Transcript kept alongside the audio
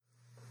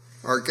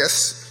Our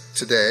guest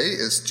today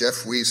is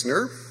Jeff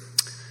Wiesner.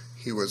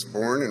 He was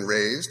born and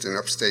raised in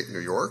upstate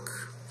New York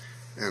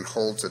and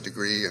holds a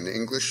degree in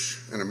English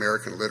and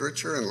American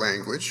Literature and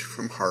Language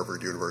from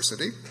Harvard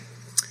University.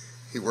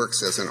 He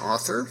works as an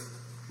author,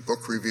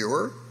 book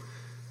reviewer,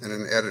 and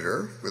an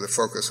editor with a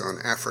focus on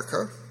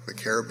Africa, the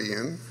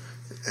Caribbean,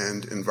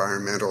 and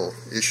environmental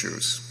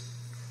issues.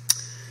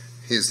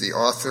 He is the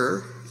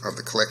author of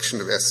the collection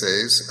of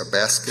essays, A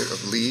Basket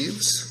of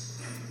Leaves,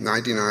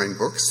 99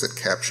 books that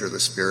capture the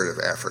spirit of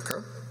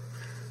Africa,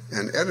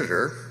 and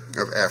editor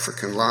of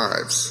African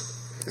Lives,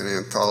 an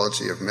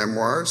anthology of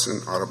memoirs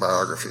and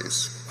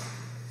autobiographies.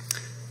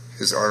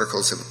 His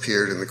articles have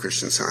appeared in the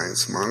Christian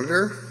Science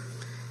Monitor,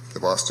 the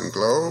Boston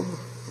Globe,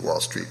 the Wall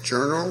Street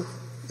Journal,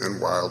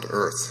 and Wild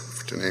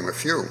Earth, to name a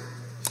few.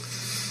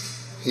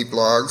 He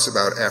blogs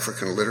about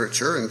African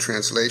literature and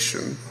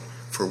translation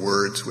for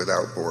Words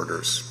Without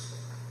Borders.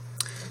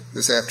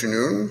 This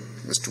afternoon,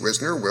 Mr.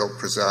 Wiesner will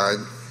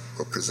present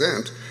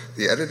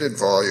the edited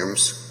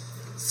volumes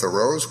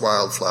Thoreau's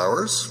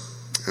Wildflowers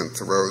and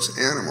Thoreau's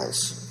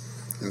Animals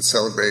in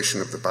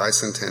celebration of the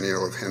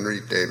bicentennial of Henry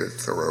David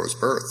Thoreau's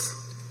birth.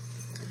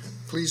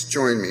 Please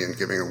join me in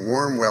giving a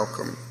warm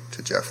welcome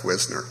to Jeff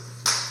Wiesner.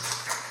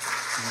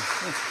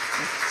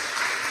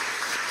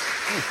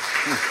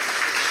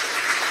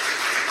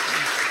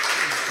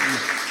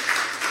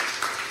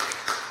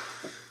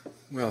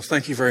 Well,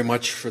 thank you very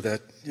much for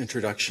that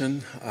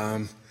introduction.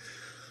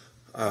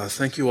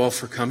 Thank you all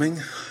for coming.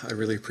 I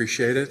really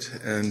appreciate it.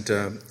 And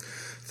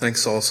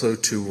thanks also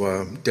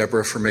to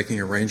Deborah for making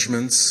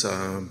arrangements,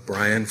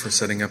 Brian for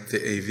setting up the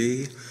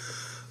AV.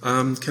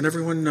 Can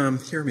everyone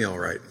hear me all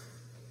right?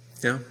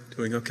 Yeah?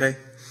 Doing okay?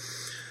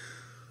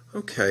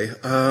 Okay.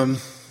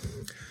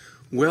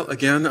 Well,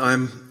 again,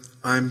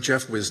 I'm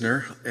Jeff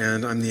Wiesner,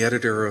 and I'm the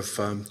editor of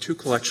two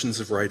collections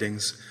of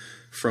writings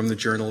from the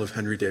Journal of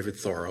Henry David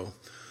Thoreau.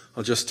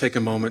 I'll just take a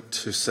moment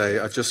to say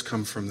I've just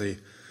come from the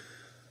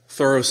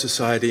Thoreau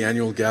Society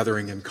annual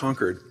gathering in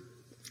Concord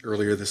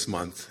earlier this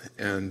month,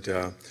 and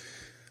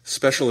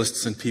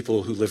specialists and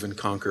people who live in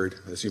Concord,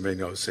 as you may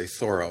know, say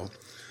Thoreau.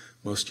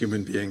 Most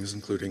human beings,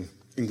 including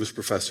English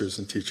professors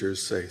and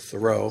teachers, say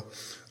Thoreau.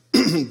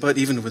 But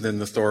even within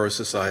the Thoreau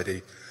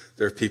Society,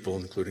 there are people,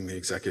 including the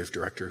executive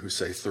director, who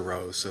say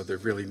Thoreau. So there are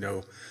really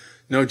no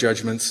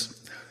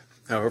judgments,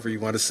 however you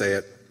want to say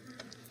it.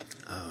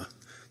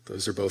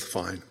 Those are both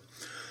fine.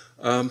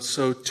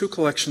 So two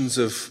collections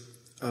of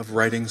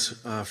writings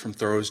from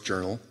Thoreau's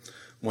journal.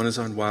 One is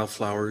on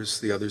wildflowers,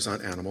 the other's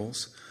on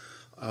animals.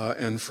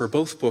 And for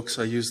both books,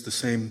 I used the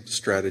same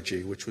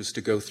strategy, which was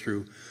to go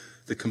through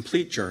the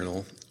complete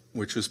journal,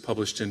 which was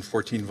published in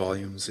 14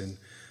 volumes in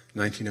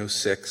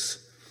 1906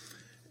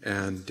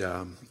 and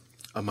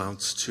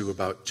amounts to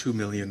about 2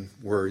 million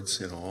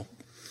words in all.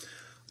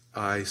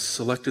 I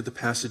selected the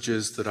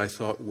passages that I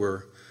thought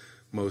were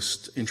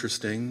most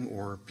interesting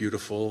or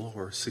beautiful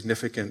or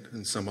significant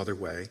in some other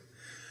way,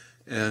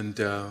 and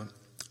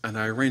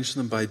I arranged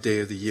them by day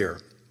of the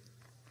year,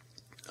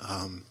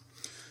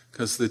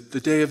 because the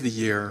day of the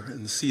year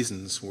and the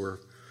seasons were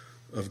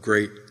of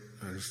great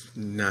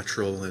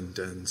natural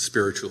and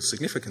spiritual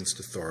significance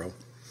to Thoreau.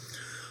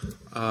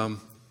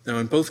 Now,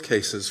 in both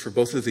cases, for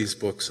both of these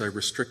books, I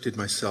restricted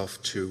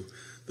myself to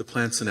the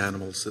plants and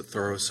animals that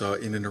Thoreau saw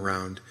in and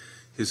around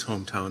his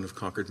hometown of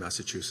Concord,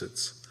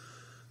 Massachusetts.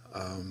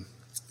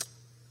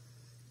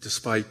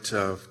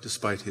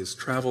 Despite his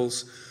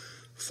travels,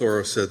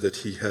 Thoreau said that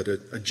he had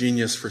a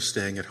genius for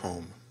staying at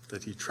home,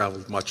 that he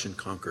traveled much in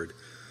Concord.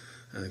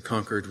 And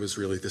Concord was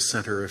really the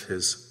center of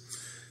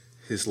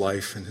his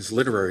life and his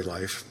literary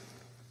life.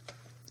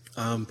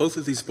 Both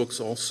of these books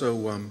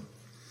also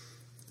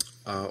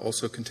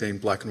contain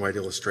black and white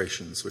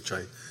illustrations, which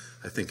I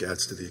think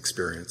adds to the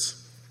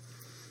experience.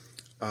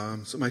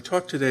 So my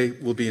talk today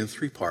will be in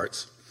three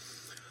parts.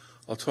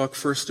 I'll talk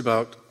first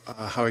about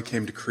how I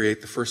came to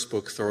create the first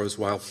book, Thoreau's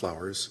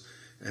Wildflowers,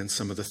 and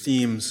some of the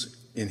themes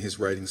in his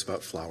writings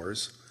about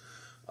flowers.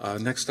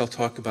 Next, I'll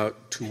talk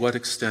about to what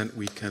extent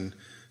we can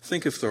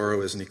think of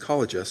Thoreau as an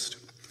ecologist,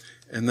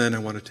 and then I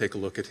want to take a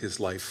look at his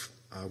life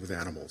with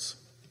animals.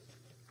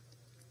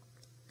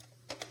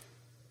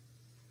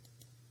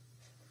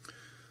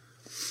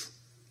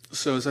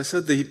 So, as I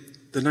said, the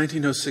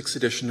 1906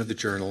 edition of the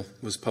journal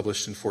was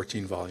published in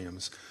 14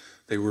 volumes.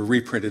 They were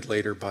reprinted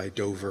later by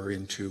Dover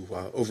into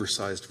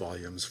oversized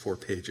volumes, 4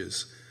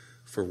 pages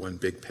for one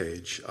big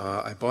page.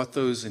 I bought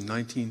those in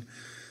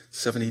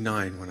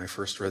 1979 when I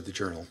first read the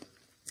journal.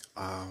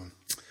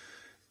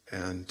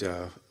 And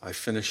I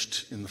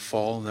finished in the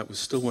fall, and that was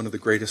still one of the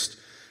greatest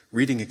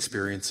reading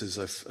experiences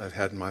I've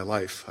had in my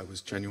life. I was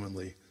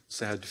genuinely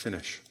sad to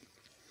finish.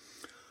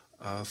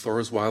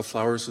 Thoreau's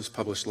Wildflowers was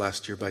published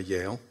last year by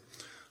Yale.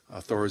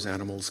 Thoreau's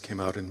Animals came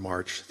out in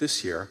March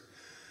this year.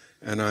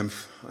 And I'm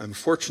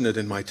fortunate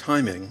in my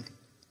timing,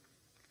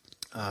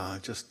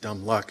 just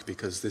dumb luck,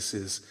 because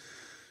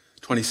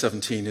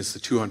 2017 is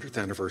the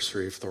 200th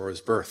anniversary of Thoreau's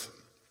birth.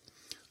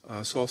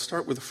 So I'll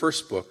start with the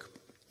first book,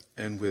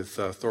 and with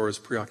Thoreau's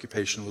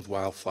preoccupation with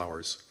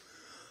wildflowers.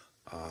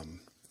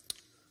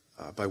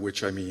 by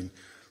which I mean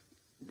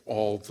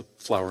all the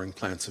flowering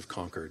plants of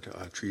Concord,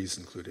 trees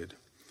included.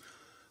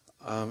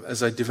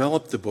 As I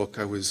developed the book,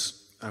 I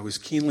was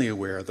keenly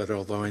aware that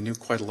although I knew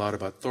quite a lot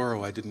about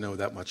Thoreau, I didn't know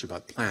that much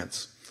about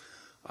plants.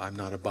 I'm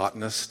not a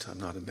botanist, I'm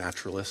not a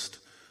naturalist,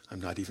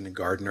 I'm not even a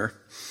gardener,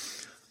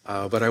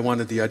 but I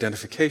wanted the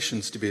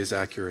identifications to be as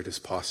accurate as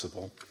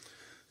possible.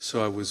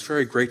 So I was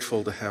very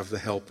grateful to have the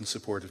help and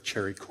support of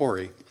Cherry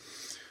Corey,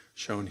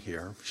 shown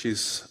here.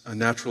 She's a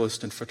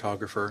naturalist and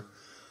photographer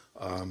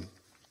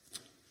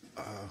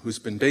who's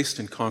been based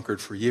in Concord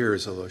for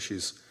years, although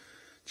she's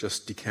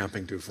just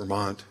decamping to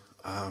Vermont.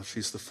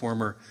 She's the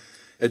former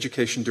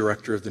education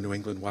director of the New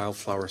England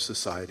Wildflower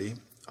Society,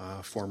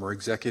 former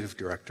executive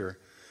director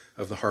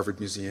of the Harvard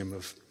Museum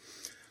of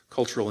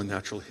Cultural and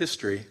Natural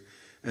History,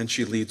 and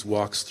she leads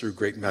walks through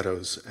Great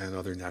Meadows and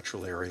other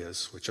natural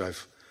areas, which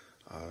I've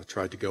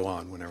tried to go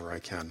on whenever I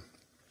can.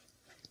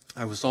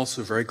 I was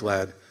also very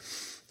glad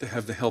to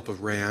have the help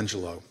of Ray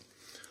Angelo.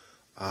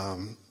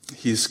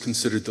 He's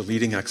considered the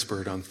leading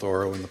expert on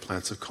Thoreau and the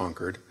plants of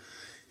Concord.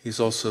 He's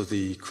also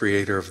the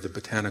creator of the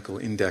botanical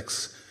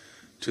index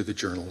to the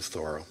Journal of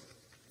Thoreau.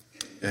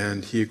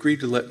 And he agreed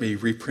to let me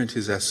reprint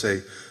his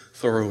essay,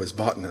 Thoreau as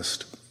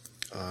Botanist,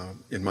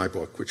 in my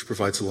book, which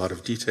provides a lot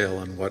of detail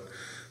on what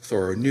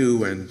Thoreau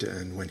knew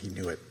and when he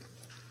knew it.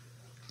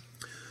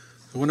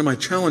 One of my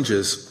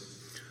challenges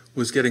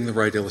was getting the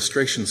right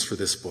illustrations for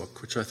this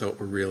book, which I thought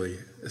were really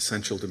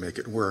essential to make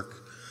it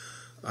work.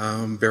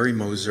 Barry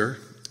Moser,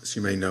 as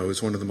you may know,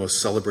 is one of the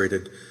most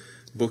celebrated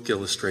book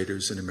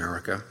illustrators in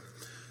America.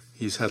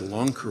 He's had a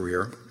long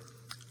career.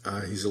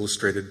 He's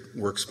illustrated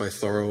works by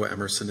Thoreau,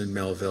 Emerson, and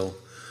Melville,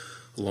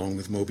 along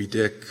with Moby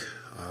Dick,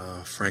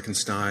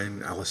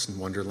 Frankenstein, Alice in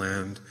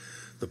Wonderland,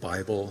 the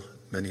Bible,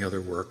 many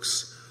other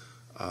works.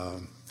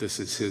 This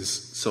is his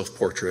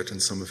self-portrait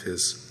and some of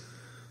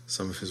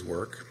his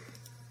work.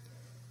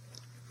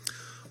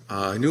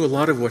 I knew a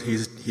lot of what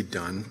he'd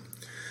done,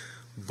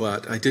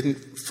 but I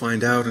didn't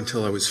find out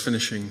until I was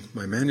finishing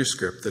my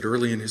manuscript that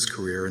early in his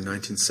career, in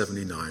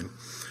 1979,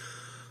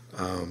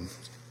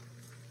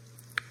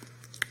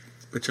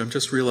 which I'm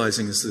just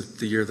realizing is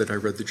the year that I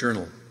read the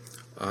journal.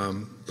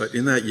 But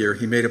in that year,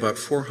 he made about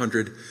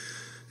 400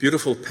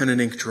 beautiful pen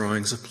and ink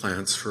drawings of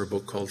plants for a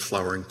book called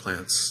Flowering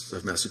Plants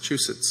of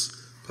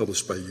Massachusetts,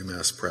 published by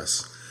UMass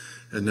Press.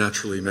 And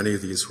naturally, many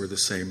of these were the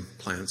same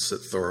plants that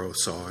Thoreau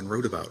saw and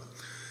wrote about.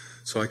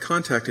 So I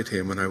contacted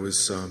him, and I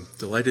was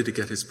delighted to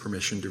get his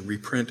permission to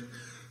reprint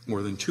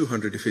more than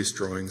 200 of his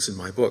drawings in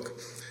my book.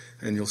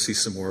 And you'll see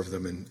some more of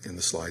them in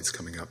the slides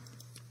coming up.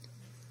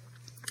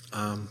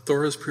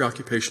 Thoreau's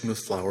preoccupation with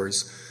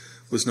flowers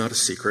was not a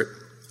secret.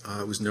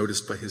 It was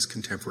noticed by his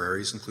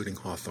contemporaries, including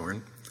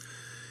Hawthorne.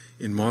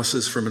 In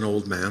Mosses from an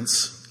Old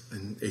Manse,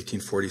 in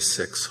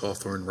 1846,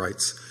 Hawthorne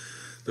writes,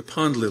 "The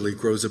pond lily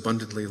grows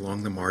abundantly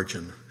along the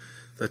margin,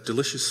 that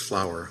delicious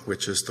flower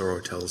which, as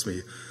Thoreau tells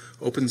me,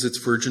 opens its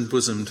virgin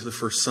bosom to the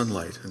first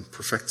sunlight and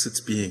perfects its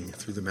being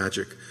through the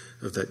magic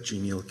of that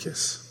genial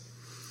kiss.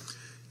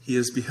 He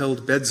has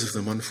beheld beds of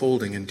them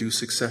unfolding in due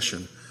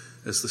succession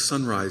as the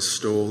sunrise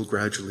stole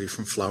gradually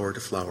from flower to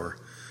flower,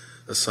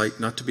 a sight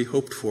not to be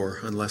hoped for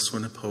unless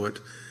when a poet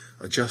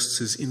adjusts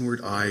his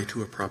inward eye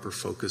to a proper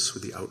focus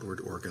with the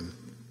outward organ."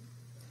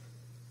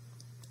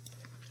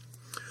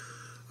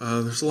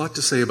 There's a lot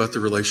to say about the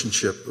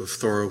relationship of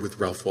Thoreau with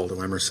Ralph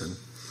Waldo Emerson.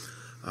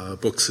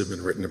 Books have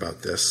been written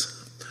about this.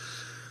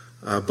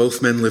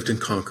 Both men lived in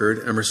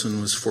Concord.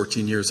 Emerson was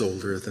 14 years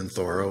older than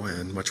Thoreau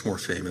and much more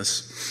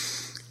famous.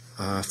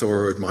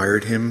 Thoreau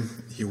admired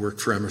him. He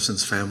worked for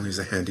Emerson's family as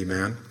a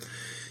handyman.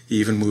 He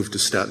even moved to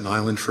Staten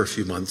Island for a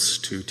few months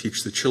to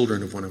teach the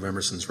children of one of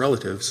Emerson's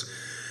relatives,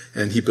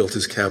 and he built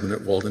his cabin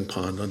at Walden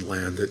Pond on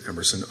land that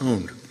Emerson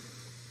owned.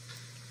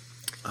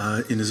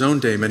 In his own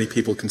day, many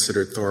people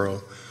considered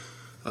Thoreau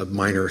a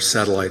minor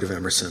satellite of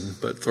Emerson,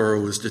 but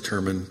Thoreau was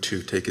determined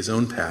to take his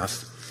own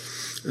path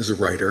as a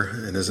writer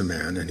and as a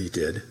man, and he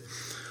did.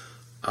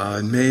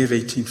 In May of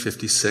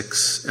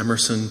 1856,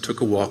 Emerson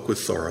took a walk with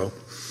Thoreau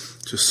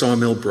to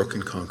Sawmill Brook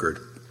in Concord.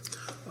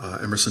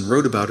 Emerson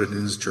wrote about it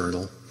in his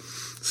journal,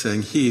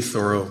 saying he,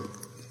 Thoreau,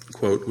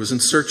 quote, was in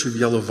search of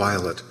yellow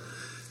violet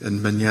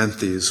and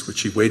mananthes,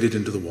 which he waded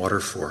into the water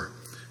for,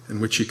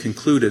 and which he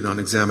concluded on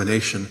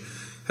examination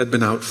had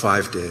been out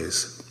 5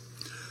 days.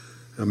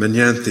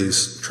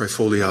 Mananthes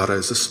trifoliata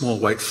is a small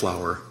white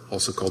flower,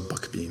 also called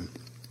buckbean.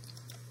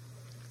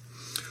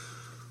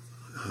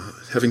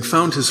 Having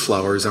found his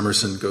flowers,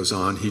 Emerson goes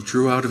on, he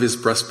drew out of his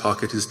breast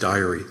pocket his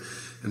diary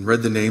and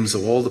read the names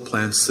of all the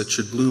plants that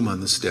should bloom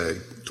on this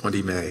day,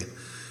 20 May,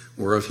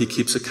 whereof he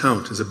keeps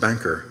account as a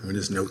banker when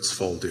his notes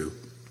fall due.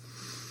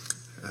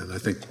 And I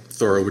think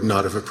Thoreau would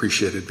not have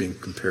appreciated being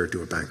compared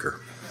to a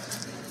banker.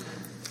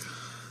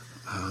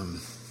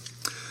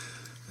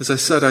 As I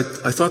said,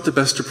 I thought the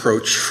best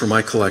approach for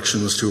my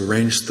collection was to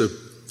arrange the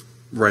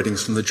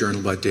writings from the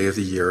journal by day of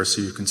the year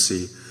so you can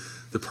see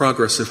the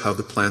progress of how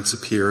the plants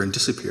appear and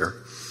disappear.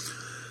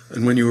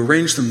 And when you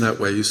arrange them that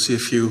way, you see a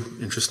few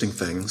interesting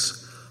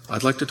things.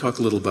 I'd like to talk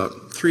a little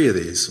about 3 of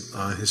these.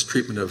 His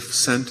treatment of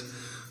scent,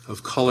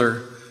 of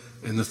color,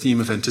 and the theme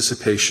of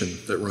anticipation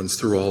that runs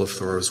through all of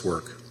Thoreau's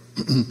work.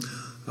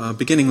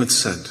 Beginning with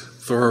scent,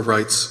 Thoreau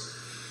writes,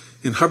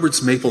 "In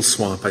Hubbard's maple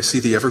swamp, I see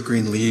the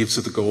evergreen leaves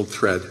of the gold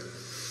thread,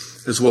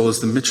 as well as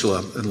the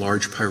mitchella and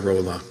large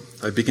pyrola.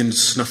 I begin to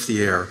snuff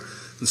the air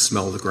and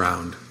smell the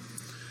ground."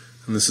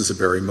 And this is a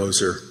Barry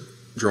Moser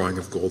drawing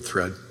of gold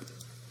thread.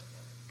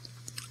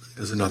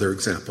 As another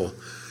example,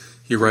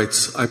 he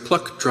writes, "I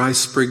pluck dry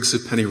sprigs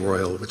of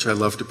pennyroyal, which I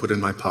love to put in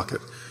my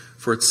pocket,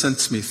 for it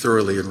scents me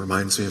thoroughly and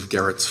reminds me of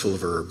garrets full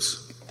of herbs."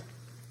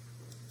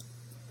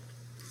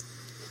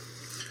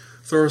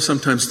 Thoreau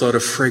sometimes thought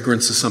of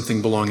fragrance as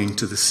something belonging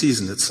to the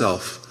season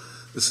itself.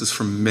 This is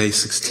from May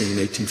 16,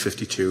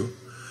 1852.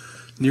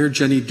 "Near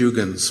Jenny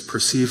Dugan's,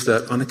 perceive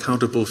that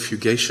unaccountable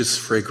fugacious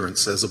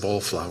fragrance as of all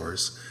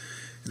flowers.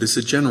 It is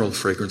a general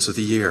fragrance of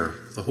the year.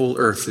 The whole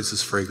earth is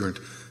as fragrant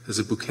as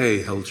a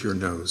bouquet held to your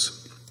nose."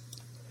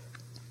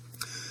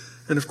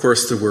 And of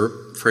course, there were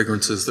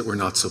fragrances that were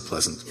not so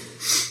pleasant.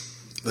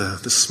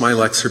 The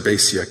Smilax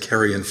herbacea,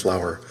 carrion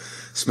flower,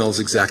 smells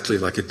exactly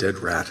like a dead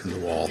rat in the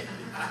wall.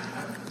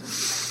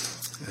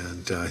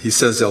 And he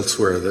says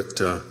elsewhere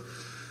that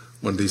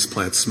one of these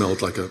plants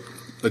smelled like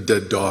a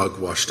dead dog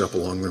washed up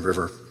along the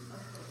river.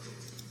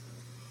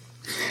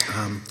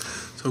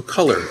 So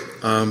color.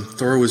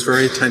 Thoreau was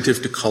very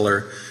attentive to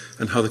color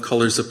and how the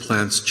colors of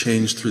plants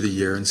changed through the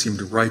year and seemed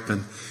to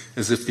ripen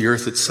as if the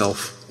earth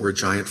itself were a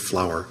giant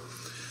flower.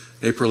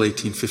 April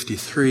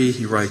 1853,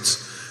 he writes,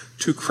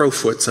 "Two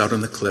crowfoots out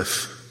on the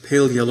cliff,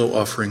 pale yellow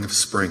offering of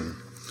spring,"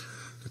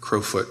 the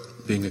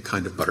crowfoot being a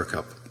kind of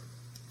buttercup.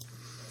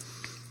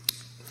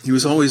 He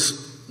was always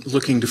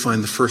looking to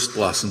find the first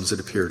blossoms that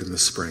appeared in the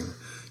spring.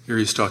 Here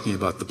he's talking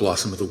about the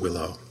blossom of the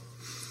willow.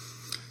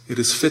 "It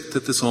is fit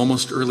that this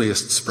almost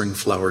earliest spring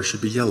flower should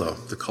be yellow,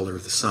 the color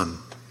of the sun."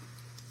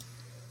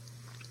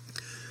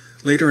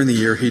 Later in the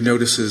year, he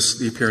notices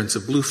the appearance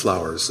of blue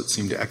flowers that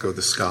seem to echo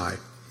the sky.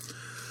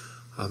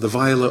 The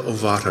Viola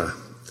ovata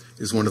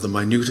is one of the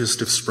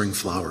minutest of spring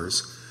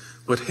flowers,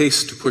 but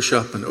hastes to push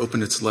up and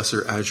open its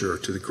lesser azure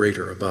to the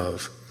greater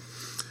above.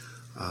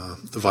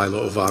 The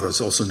Viola ovata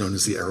is also known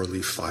as the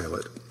arrowleaf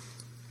violet.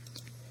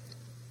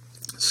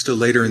 Still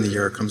later in the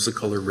year comes the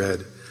color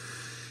red.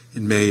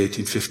 In May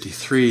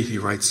 1853, he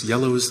writes,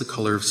 "Yellow is the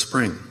color of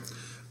spring,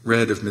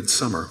 red of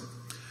midsummer.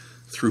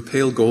 Through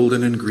pale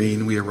golden and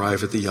green we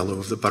arrive at the yellow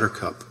of the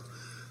buttercup,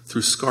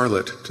 through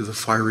scarlet to the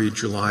fiery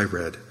July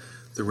red,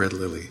 the red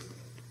lily."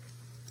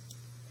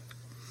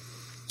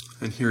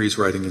 And here he's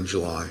writing in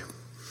July,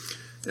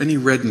 "Any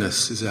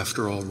redness is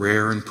after all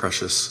rare and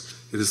precious.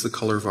 It is the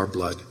color of our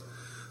blood.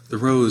 The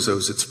rose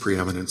owes its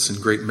preeminence in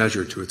great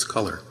measure to its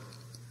color."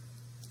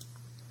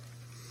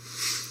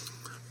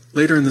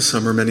 Later in the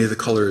summer, many of the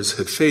colors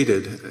had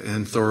faded,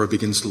 and Thoreau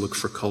begins to look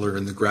for color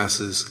in the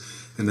grasses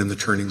and in the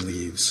turning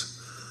leaves.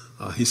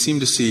 He seemed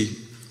to see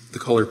the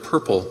color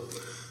purple,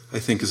 I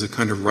think, as a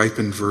kind of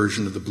ripened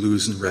version of the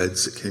blues and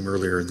reds that came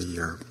earlier in the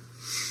year.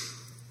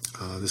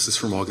 This is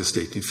from August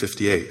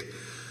 1858.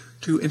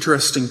 "Two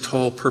interesting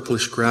tall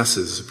purplish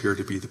grasses appear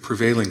to be the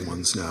prevailing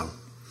ones now.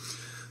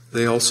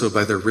 They also,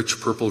 by their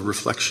rich purple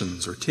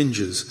reflections or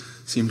tinges,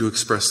 seem to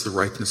express the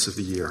ripeness of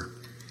the year."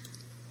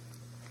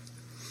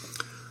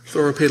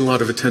 Thoreau paid a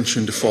lot of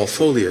attention to fall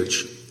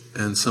foliage,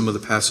 and some of the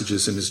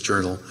passages in his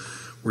journal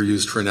were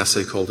used for an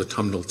essay called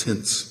Autumnal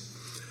Tints.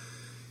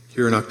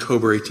 Here in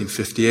October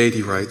 1858,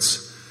 he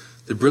writes,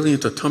 "The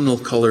brilliant autumnal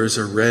colors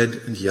are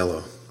red and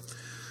yellow.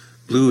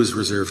 Blue is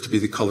reserved to be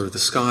the color of the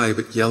sky,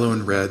 but yellow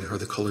and red are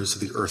the colors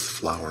of the earth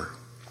flower."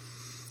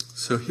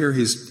 So here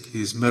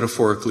he's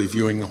metaphorically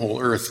viewing the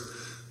whole earth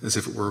as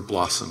if it were a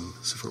blossom,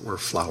 as if it were a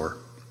flower.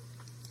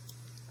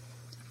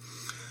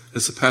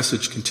 As the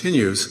passage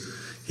continues,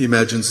 he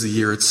imagines the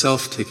year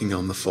itself taking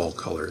on the fall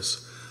colors,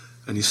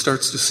 and he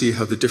starts to see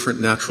how the different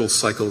natural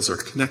cycles are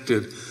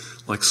connected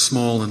like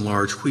small and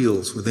large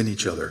wheels within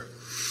each other.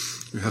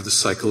 You have the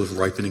cycle of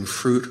ripening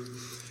fruit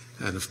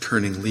and of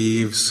turning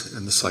leaves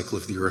and the cycle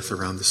of the earth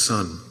around the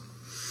sun.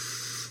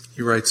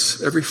 He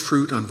writes, "Every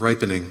fruit on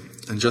ripening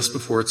and just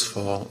before its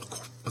fall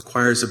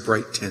acquires a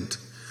bright tint.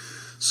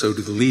 So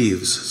do the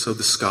leaves, so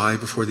the sky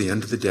before the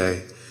end of the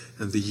day,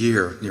 and the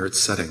year near its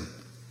setting."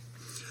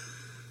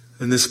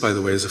 And this, by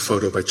the way, is a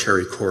photo by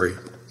Cherry Corey.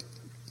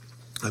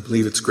 I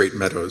believe it's Great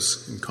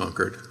Meadows in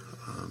Concord.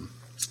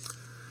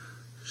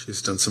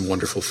 She's done some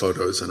wonderful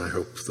photos, and I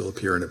hope they'll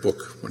appear in a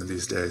book one of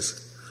these days.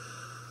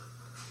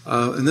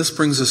 And this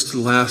brings us to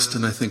the last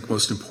and I think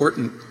most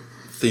important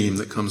theme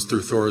that comes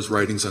through Thoreau's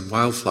writings on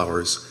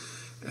wildflowers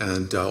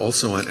and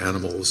also on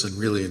animals and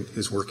really in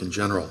his work in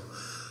general.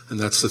 And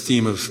that's the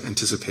theme of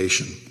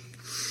anticipation.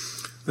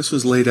 This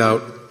was laid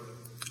out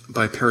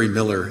by Perry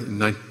Miller in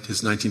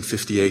his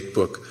 1958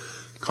 book,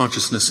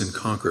 Consciousness in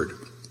Concord.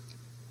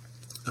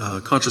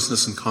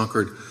 Consciousness in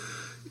Concord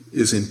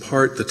is in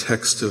part the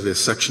text of a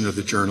section of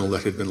the journal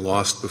that had been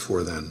lost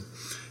before then,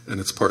 and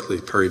it's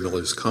partly Perry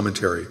Miller's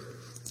commentary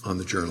on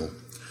the journal.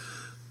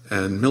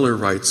 And Miller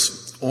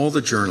writes, "All the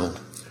journal,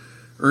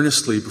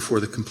 earnestly before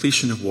the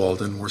completion of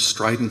Walden, more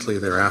stridently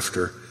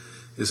thereafter,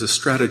 is a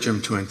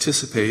stratagem to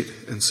anticipate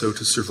and so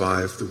to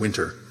survive the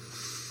winter.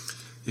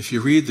 If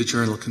you read the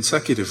journal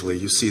consecutively,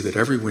 you see that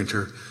every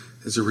winter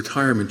is a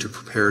retirement to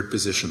prepared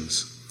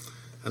positions.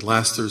 At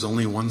last, there's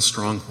only one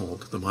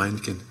stronghold. The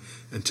mind can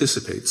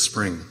anticipate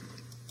spring.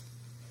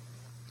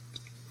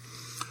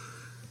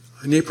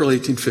 In April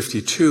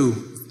 1852,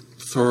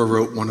 Thoreau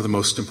wrote one of the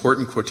most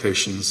important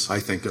quotations, I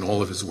think, in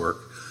all of his work.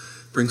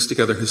 It brings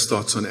together his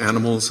thoughts on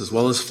animals as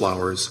well as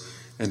flowers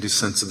and his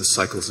sense of the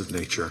cycles of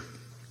nature.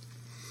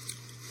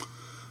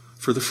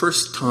 For the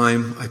first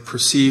time, I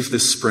perceive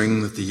this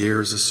spring that the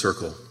year is a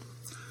circle.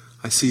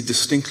 I see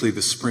distinctly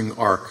the spring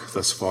arc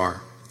thus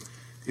far.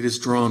 It is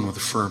drawn with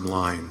a firm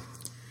line.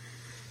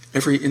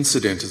 Every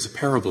incident is a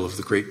parable of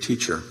the great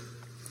teacher.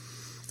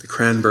 The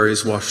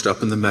cranberries washed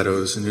up in the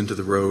meadows and into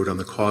the road on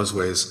the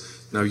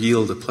causeways now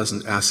yield a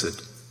pleasant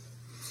acid.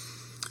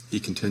 He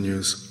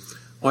continues,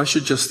 why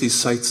should just these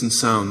sights and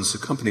sounds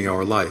accompany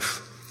our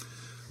life?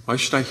 Why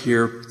should I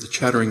hear the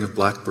chattering of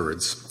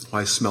blackbirds?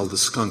 Why smell the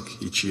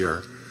skunk each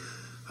year?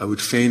 I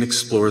would fain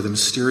explore the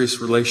mysterious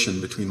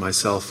relation between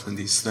myself and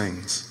these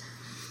things.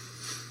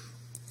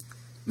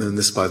 And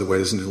this, by the way,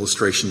 is an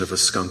illustration of a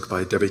skunk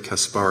by Debbie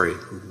Kaspari,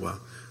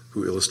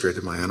 who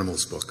illustrated my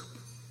animals book.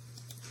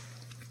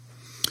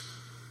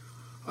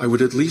 I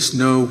would at least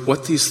know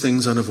what these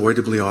things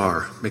unavoidably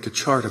are, make a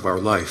chart of our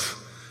life,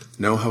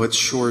 know how its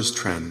shores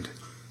trend,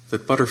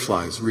 that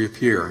butterflies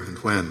reappear and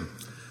when,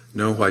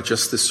 know why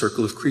just this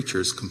circle of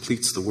creatures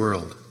completes the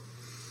world.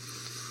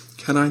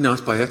 Can I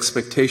not, by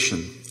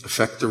expectation,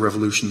 affect the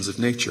revolutions of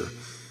nature,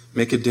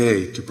 make a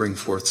day to bring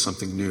forth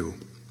something new?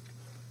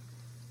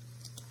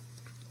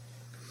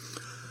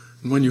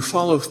 And when you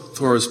follow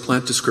Thoreau's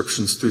plant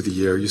descriptions through the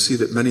year, you see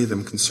that many of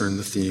them concern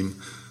the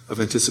theme of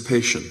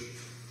anticipation.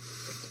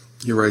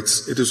 He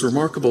writes, it is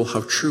remarkable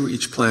how true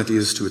each plant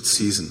is to its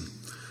season.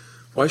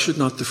 Why should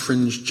not the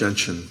fringed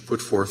gentian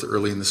put forth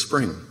early in the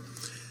spring,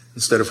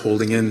 instead of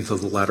holding in until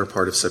the latter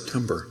part of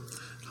September?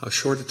 How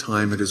short a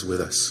time it is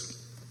with us.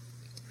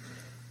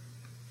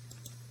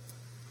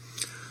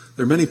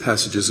 There are many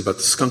passages about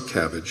the skunk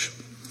cabbage,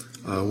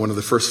 one of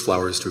the first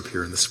flowers to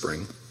appear in the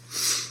spring.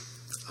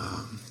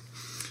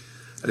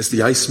 As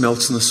the ice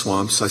melts in the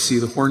swamps, I see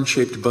the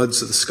horn-shaped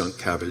buds of the skunk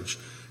cabbage,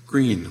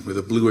 green with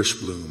a bluish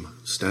bloom,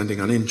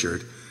 standing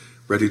uninjured,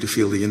 ready to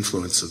feel the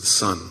influence of the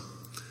sun,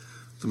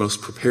 the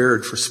most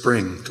prepared for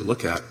spring to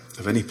look at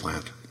of any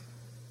plant.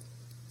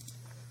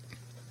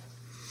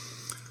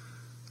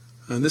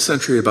 And this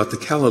entry about the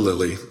calla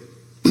lily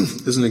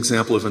is an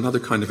example of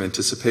another kind of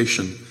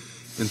anticipation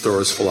in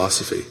Thoreau's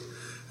philosophy,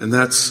 and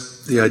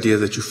that's the idea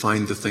that you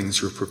find the things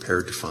you're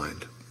prepared to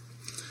find.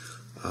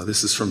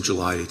 This is from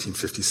July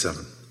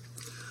 1857.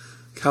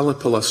 Calla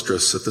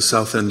palustris at the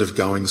south end of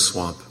Gowing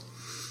Swamp.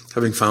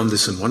 Having found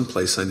this in one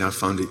place, I now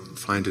find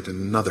it in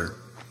another.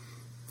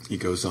 He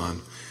goes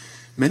on,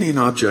 many an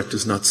object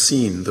is not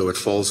seen, though it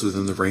falls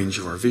within the range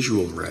of our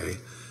visual ray,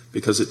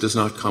 because it does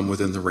not come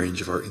within the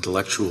range of our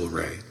intellectual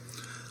ray,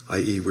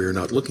 i.e., we are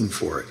not looking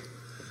for it.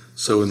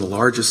 So in the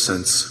largest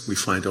sense, we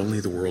find only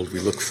the world we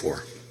look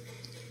for.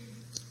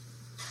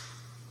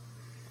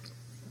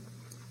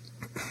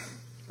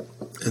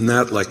 And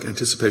that, like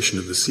anticipation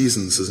of the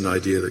seasons, is an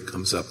idea that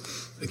comes up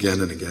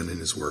again and again in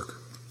his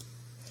work.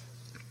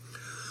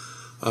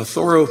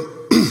 Thoreau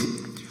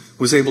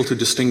was able to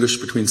distinguish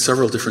between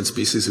several different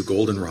species of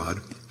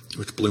goldenrod,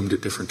 which bloomed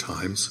at different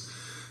times.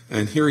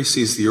 And here he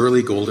sees the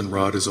early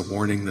goldenrod as a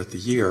warning that the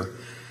year,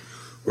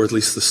 or at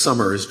least the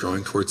summer, is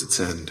drawing towards its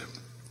end.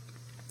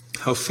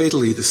 How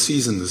fatally the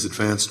season is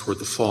advanced toward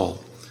the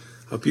fall.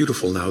 How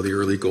beautiful now the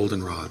early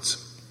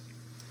goldenrods.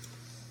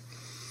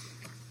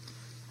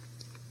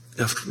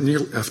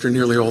 After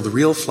nearly all the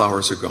real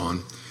flowers are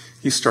gone,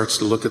 he starts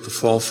to look at the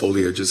fall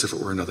foliage as if it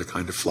were another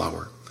kind of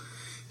flower.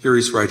 Here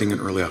he's writing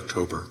in early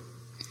October.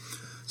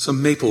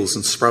 Some maples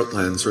and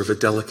sproutlands are of a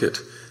delicate,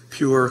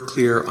 pure,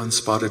 clear,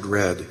 unspotted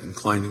red,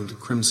 inclining to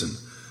crimson,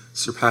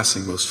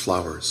 surpassing most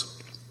flowers.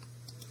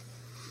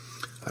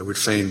 I would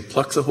fain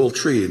pluck the whole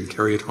tree and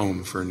carry it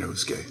home for a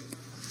nosegay.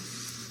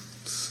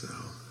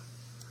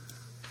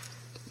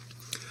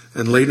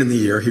 And late in the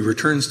year, he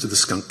returns to the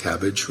skunk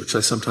cabbage, which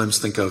I sometimes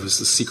think of as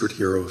the secret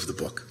hero of the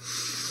book.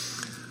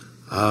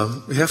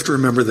 We have to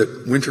remember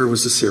that winter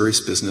was a serious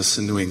business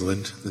in New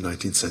England in the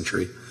 19th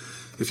century.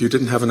 If you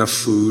didn't have enough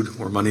food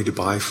or money to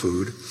buy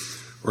food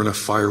or enough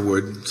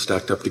firewood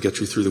stacked up to get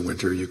you through the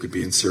winter, you could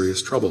be in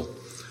serious trouble.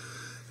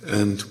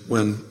 And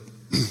when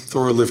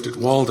Thoreau lived at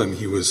Walden,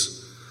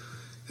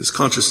 his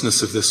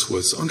consciousness of this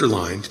was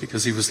underlined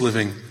because he was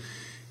living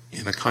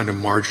in a kind of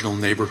marginal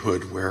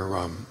neighborhood where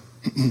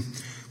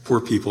poor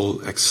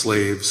people,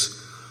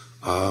 ex-slaves,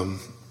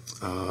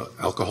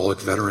 alcoholic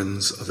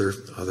veterans,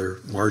 other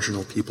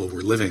marginal people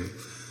were living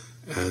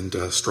and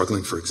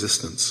struggling for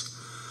existence.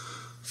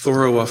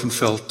 Thoreau often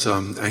felt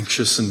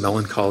anxious and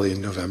melancholy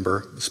in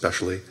November,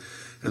 especially,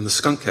 and the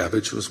skunk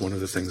cabbage was one of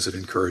the things that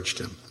encouraged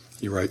him.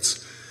 He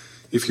writes,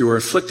 if you are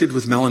afflicted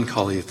with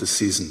melancholy at this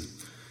season,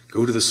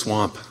 go to the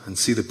swamp and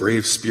see the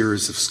brave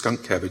spears of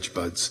skunk cabbage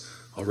buds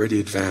already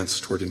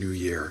advanced toward a new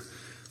year.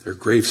 Their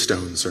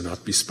gravestones are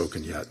not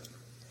bespoken yet.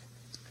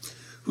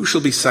 Who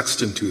shall be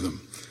sexton to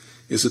them?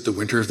 Is it the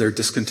winter of their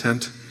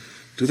discontent?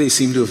 Do they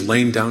seem to have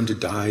lain down to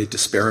die,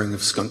 despairing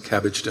of skunk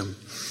cabbagedom?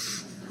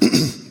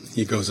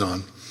 He goes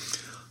on.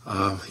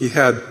 He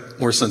had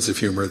more sense of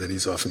humor than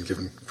he's often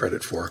given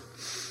credit for.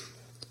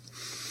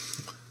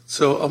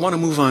 So I want to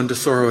move on to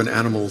Thoreau and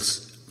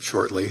animals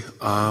shortly,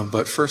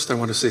 but first I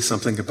want to say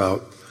something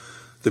about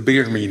the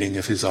bigger meaning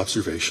of his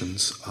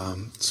observations,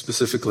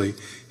 specifically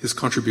his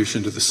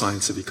contribution to the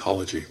science of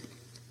ecology.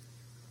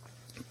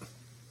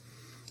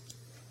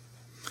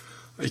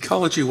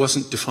 Ecology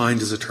wasn't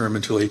defined as a term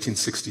until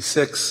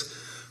 1866,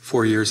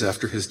 4 years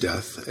after his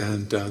death,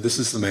 and this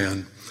is the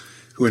man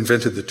who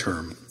invented the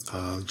term,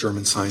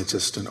 German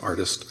scientist and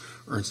artist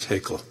Ernst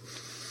Haeckel.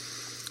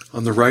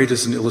 On the right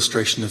is an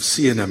illustration of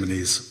sea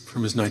anemones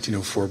from his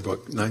 1904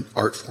 book,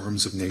 Art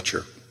Forms of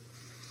Nature.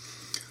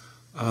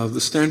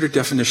 The standard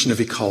definition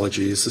of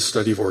ecology is the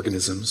study of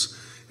organisms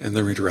and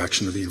their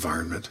interaction with the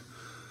environment.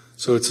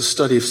 So it's a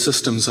study of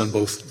systems on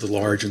both the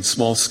large and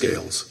small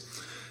scales.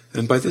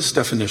 And by this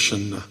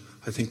definition,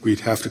 I think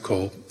we'd have to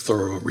call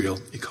Thoreau a real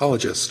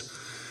ecologist.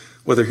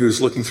 Whether he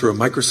was looking through a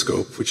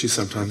microscope, which he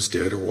sometimes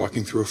did, or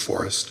walking through a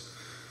forest,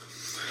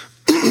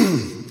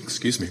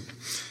 excuse me,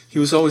 he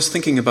was always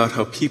thinking about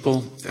how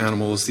people,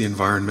 animals, the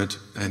environment,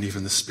 and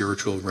even the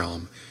spiritual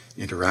realm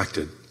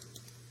interacted.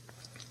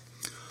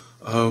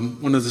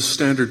 One of the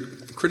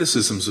standard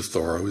criticisms of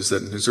Thoreau is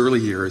that in his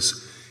early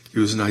years, he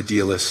was an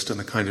idealist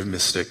and a kind of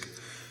mystic,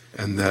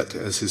 and that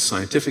as his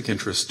scientific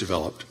interests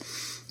developed,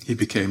 he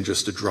became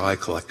just a dry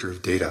collector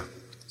of data.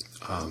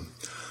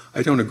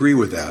 I don't agree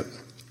with that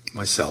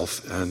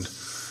myself, and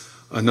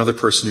another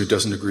person who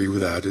doesn't agree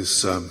with that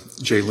is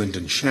J.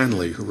 Lyndon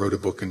Shanley, who wrote a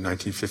book in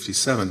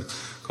 1957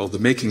 called The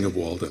Making of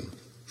Walden.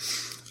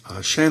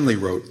 Shanley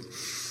wrote,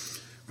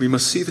 "We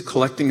must see the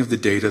collecting of the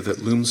data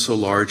that loomed so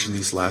large in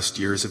these last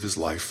years of his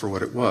life for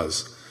what it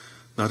was,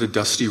 not a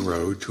dusty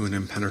road to an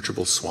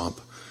impenetrable swamp,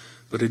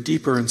 but a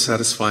deeper and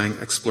satisfying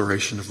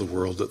exploration of the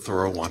world that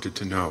Thoreau wanted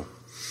to know.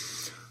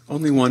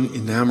 Only one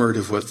enamored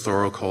of what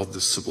Thoreau called the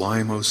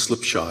sublime,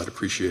 slipshod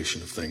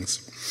appreciation of things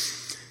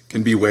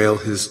can bewail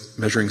his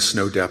measuring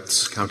snow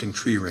depths, counting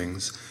tree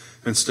rings,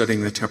 and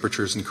studying the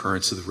temperatures and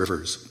currents of the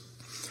rivers.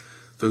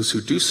 Those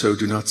who do so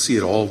do not see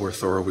at all where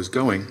Thoreau was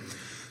going,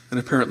 and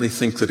apparently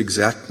think that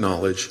exact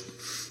knowledge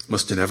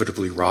must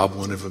inevitably rob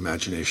one of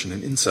imagination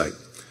and insight.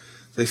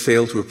 They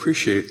fail to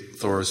appreciate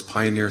Thoreau's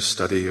pioneer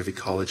study of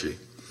ecology."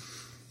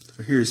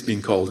 So here he's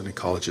being called an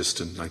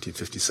ecologist in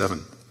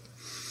 1957.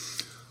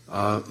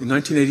 In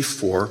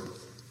 1984,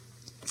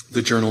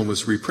 the journal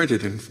was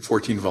reprinted in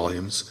 14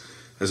 volumes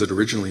as it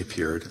originally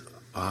appeared,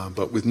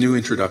 but with new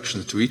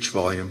introductions to each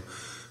volume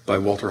by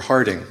Walter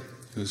Harding,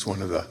 who's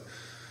one of the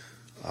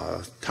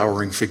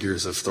towering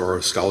figures of Thoreau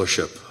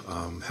scholarship,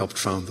 helped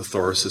found the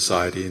Thoreau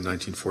Society in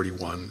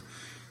 1941,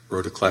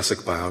 wrote a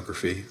classic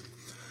biography.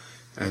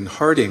 And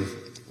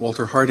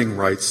Walter Harding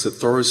writes that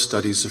Thoreau's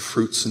studies of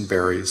fruits and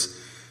berries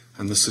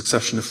and the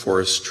succession of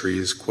forest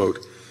trees,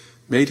 quote,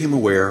 "made him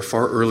aware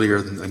far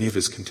earlier than any of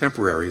his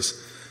contemporaries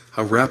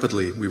how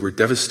rapidly we were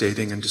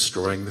devastating and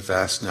destroying the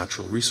vast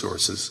natural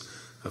resources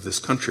of this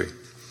country.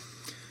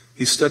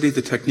 He studied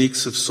the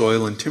techniques of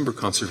soil and timber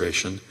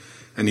conservation,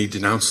 and he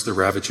denounced the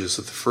ravages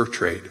of the fur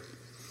trade.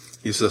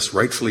 He has thus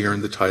rightfully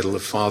earned the title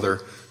of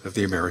father of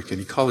the American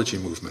ecology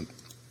movement."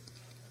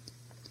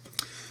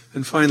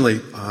 And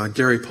finally,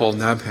 Gary Paul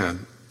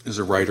Nabhan is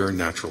a writer and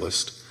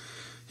naturalist.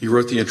 He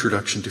wrote the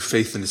introduction to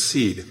Faith in a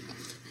Seed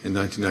in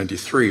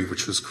 1993,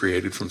 which was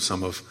created from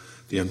some of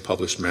the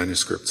unpublished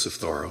manuscripts of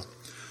Thoreau.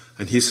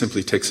 And he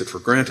simply takes it for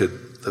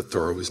granted that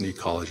Thoreau was an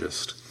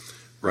ecologist,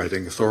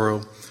 writing,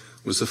 "Thoreau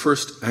was the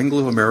first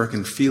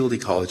Anglo-American field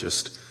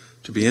ecologist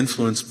to be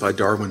influenced by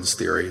Darwin's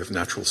theory of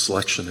natural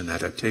selection and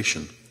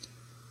adaptation."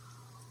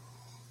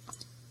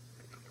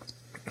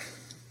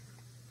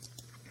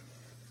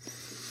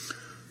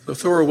 So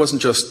Thoreau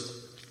wasn't just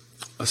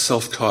a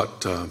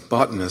self-taught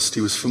botanist.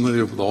 He was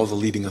familiar with all the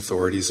leading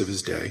authorities of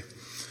his day.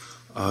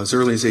 As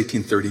early as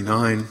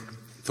 1839,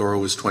 Thoreau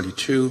was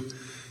 22.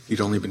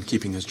 He'd only been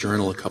keeping his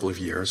journal a couple of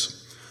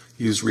years.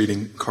 He was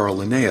reading Carl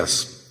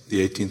Linnaeus,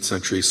 the 18th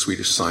century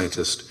Swedish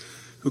scientist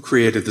who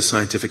created the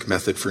scientific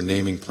method for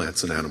naming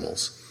plants and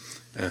animals.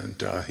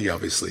 And he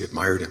obviously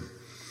admired him.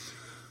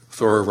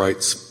 Thoreau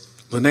writes,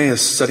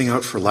 "Linnaeus, setting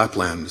out for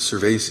Lapland,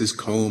 surveys his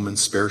comb and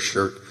spare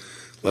shirt,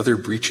 leather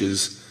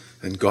breeches,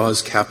 and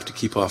gauze cap to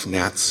keep off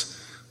gnats,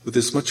 with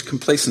as much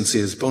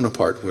complacency as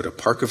Bonaparte would a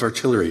park of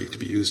artillery to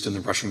be used in the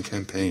Russian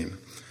campaign.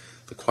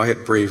 The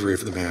quiet bravery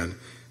of the man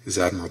is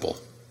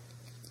admirable."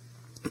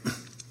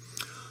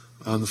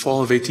 In the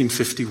fall of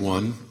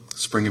 1851,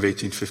 spring of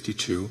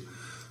 1852,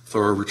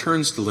 Thoreau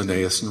returns to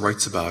Linnaeus and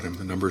writes about him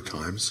a number of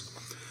times.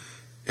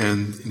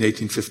 And in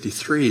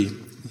 1853,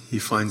 he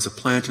finds a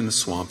plant in a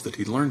swamp that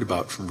he'd learned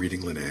about from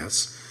reading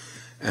Linnaeus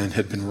and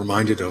had been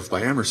reminded of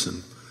by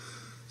Emerson.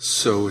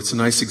 So it's a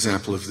nice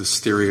example of this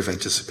theory of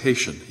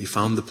anticipation. He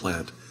found the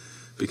plant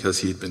because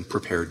he had been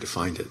prepared to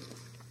find it.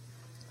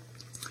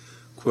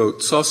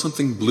 Quote, saw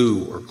something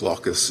blue or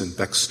glaucous in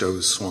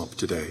Beckstowe's swamp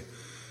today.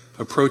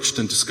 Approached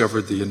and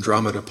discovered the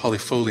Andromeda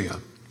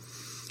polyfolia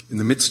in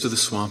the midst of the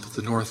swamp at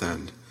the north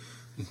end,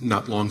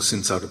 not long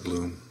since out of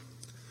bloom.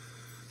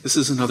 This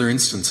is another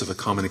instance of a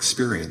common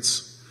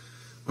experience.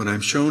 When I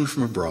am shown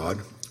from abroad,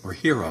 or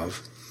hear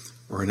of,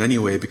 or in any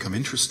way become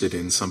interested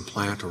in some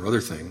plant or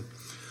other thing,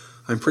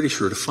 I'm pretty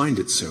sure to find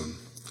it soon.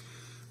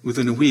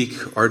 Within a week,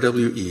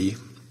 RWE,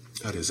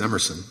 that is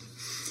Emerson,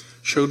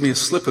 showed me a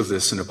slip of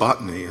this in a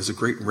botany as a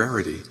great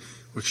rarity,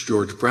 which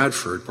George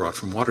Bradford brought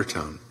from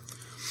Watertown.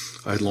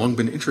 I had long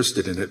been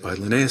interested in it by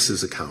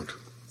Linnaeus's account.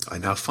 I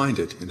now find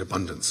it in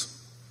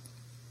abundance.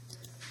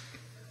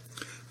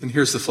 And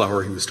here's the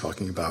flower he was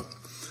talking about.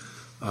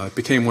 It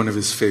became one of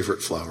his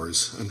favorite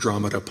flowers,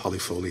 Andromeda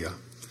polyfolia.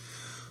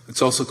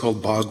 It's also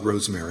called bog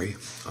rosemary.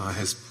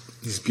 Has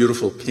these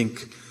beautiful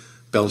pink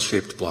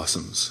bell-shaped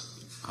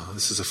blossoms.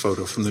 This is a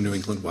photo from the New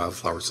England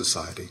Wildflower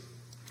Society.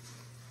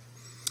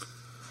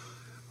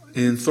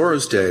 In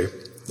Thoreau's day,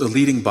 the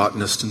leading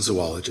botanist and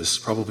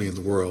zoologist, probably in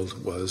the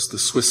world, was the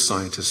Swiss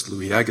scientist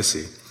Louis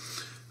Agassiz,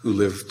 who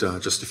lived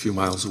just a few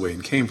miles away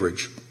in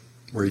Cambridge,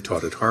 where he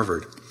taught at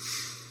Harvard.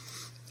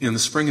 In the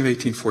spring of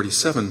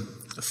 1847,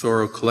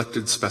 Thoreau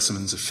collected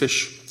specimens of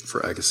fish for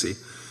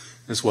Agassiz,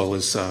 as well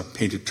as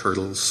painted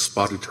turtles,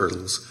 spotted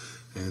turtles,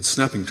 and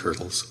snapping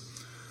turtles.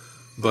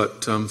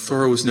 But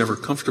Thoreau was never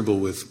comfortable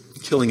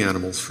with killing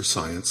animals for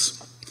science,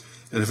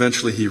 and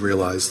eventually he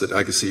realized that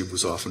Agassiz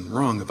was often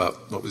wrong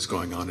about what was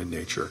going on in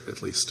nature,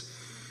 at least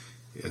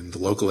in the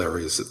local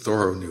areas that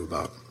Thoreau knew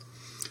about.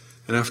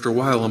 And after a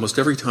while, almost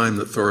every time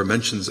that Thoreau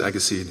mentions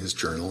Agassiz in his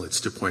journal,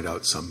 it's to point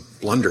out some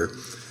blunder,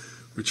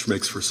 which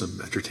makes for some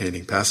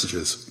entertaining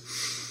passages.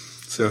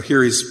 So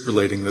here he's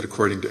relating that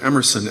according to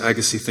Emerson,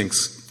 Agassiz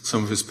thinks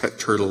some of his pet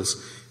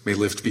turtles may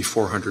live to be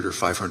 400 or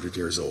 500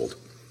 years old.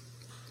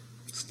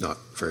 It's not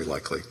very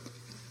likely.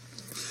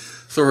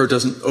 Thoreau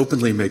doesn't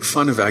openly make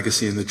fun of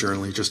Agassiz in the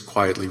journal, he just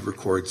quietly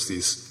records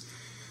these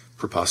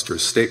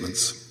preposterous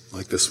statements,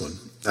 like this one.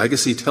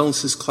 Agassiz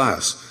tells his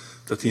class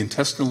that the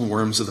intestinal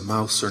worms of the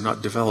mouse are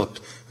not developed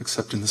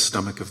except in the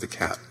stomach of the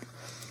cat.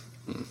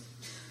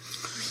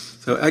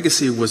 So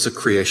Agassiz was a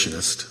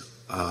creationist,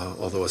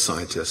 although a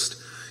scientist.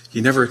 He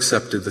never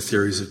accepted the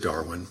theories of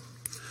Darwin.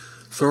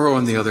 Thoreau,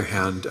 on the other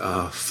hand,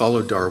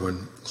 followed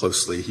Darwin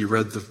closely. He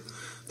read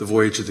the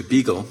Voyage of the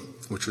Beagle,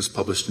 which was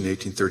published in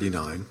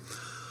 1839,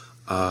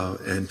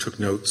 and took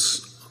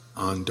notes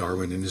on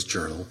Darwin in his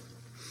journal.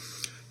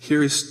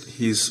 Here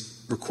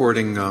he's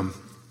recording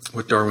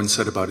what Darwin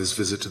said about his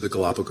visit to the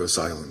Galapagos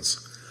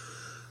Islands,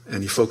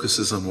 and he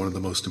focuses on one of the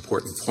most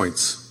important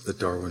points that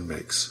Darwin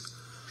makes.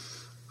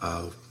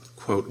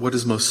 Quote, what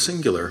is most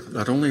singular,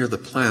 not only are the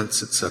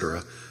plants,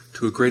 etc.,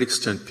 to a great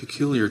extent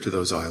peculiar to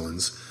those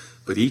islands,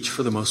 but each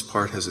for the most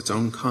part has its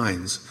own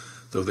kinds,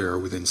 though they are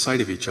within sight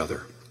of each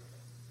other.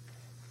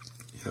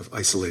 You have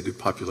isolated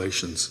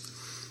populations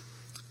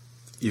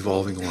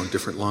evolving along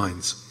different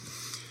lines.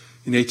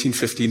 In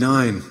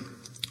 1859,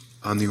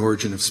 On the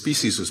Origin of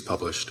Species was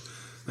published,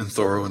 and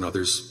Thoreau and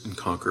others in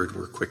Concord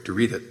were quick to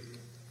read it.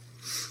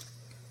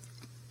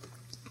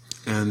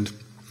 And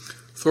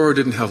Thoreau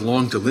didn't have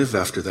long to live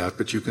after that,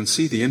 but you can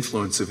see the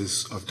influence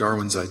of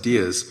Darwin's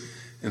ideas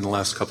in the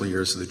last couple of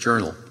years of the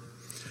journal.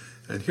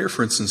 And here,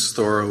 for instance,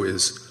 Thoreau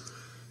is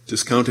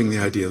discounting the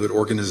idea that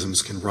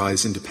organisms can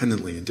rise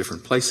independently in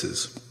different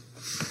places,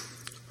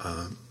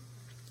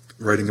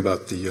 writing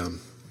about the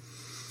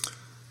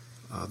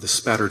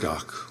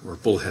spatterdock, or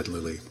bullhead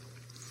lily.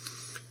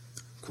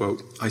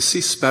 Quote, I see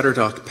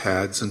spatterdock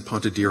pads and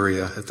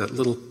pontidiria at that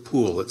little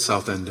pool at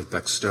south end of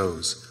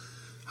Beckstowe's.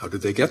 How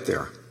did they get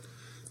there?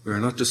 We are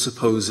not to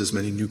suppose as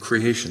many new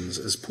creations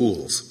as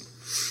pools.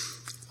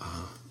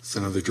 It's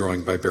another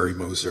drawing by Barry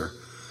Moser.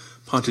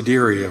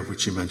 Pontidiria,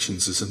 which he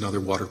mentions, is another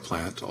water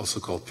plant,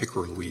 also called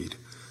pickerel weed.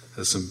 It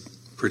has some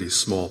pretty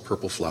small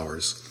purple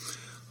flowers.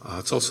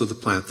 It's also the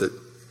plant that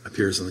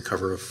appears on the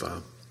cover of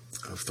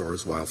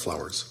Thoreau's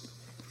Wildflowers.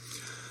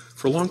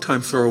 For a long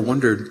time, Thoreau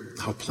wondered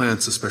how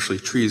plants, especially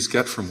trees,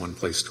 get from one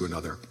place to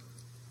another.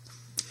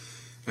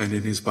 And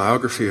in his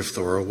biography of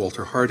Thoreau,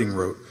 Walter Harding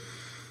wrote,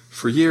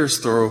 for years,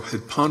 Thoreau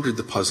had pondered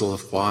the puzzle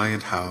of why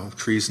and how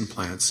trees and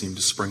plants seemed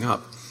to spring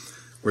up,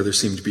 where there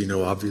seemed to be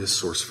no obvious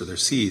source for their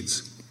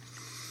seeds.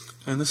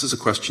 And this is a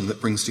question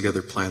that brings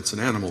together plants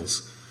and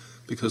animals,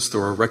 because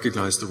Thoreau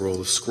recognized the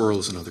role of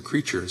squirrels and other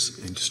creatures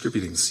in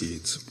distributing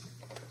seeds.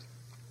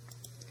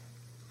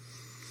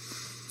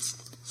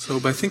 So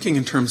by thinking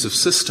in terms of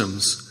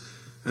systems,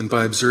 and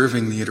by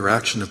observing the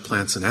interaction of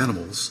plants and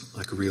animals,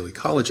 like a real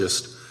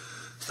ecologist,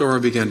 Thoreau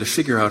began to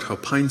figure out how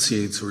pine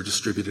seeds were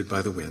distributed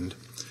by the wind,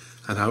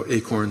 and how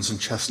acorns and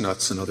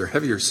chestnuts and other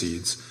heavier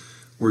seeds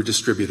were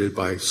distributed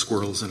by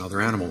squirrels and other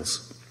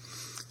animals.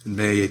 In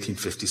May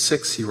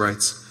 1856, he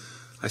writes,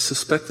 I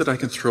suspect that I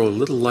can throw a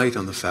little light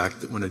on the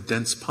fact that when a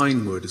dense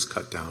pine wood is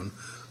cut down,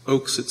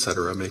 oaks,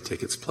 etc., may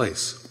take its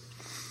place.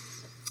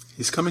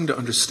 He's coming to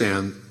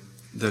understand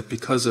that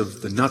because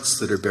of the nuts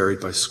that are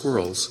buried by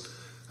squirrels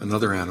and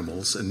other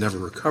animals and never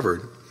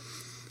recovered,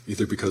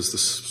 either because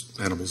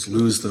the animals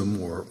lose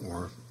them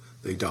or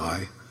they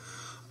die.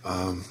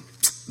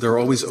 There are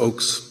always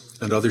oaks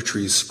and other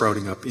trees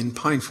sprouting up in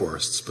pine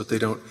forests, but they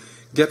don't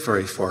get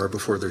very far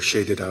before they're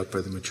shaded out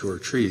by the mature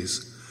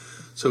trees.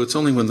 So it's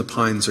only when the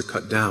pines are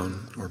cut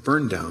down or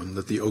burned down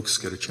that the oaks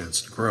get a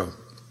chance to grow.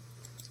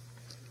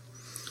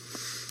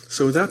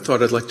 So with that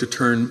thought, I'd like to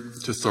turn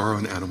to Thoreau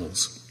and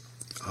animals.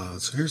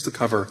 So here's the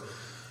cover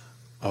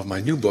of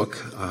my new book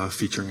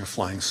featuring a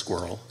flying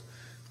squirrel,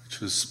 which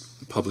was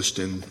published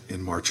in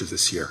March of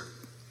this year.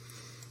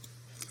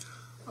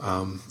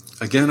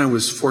 Again, I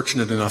was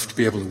fortunate enough to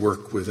be able to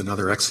work with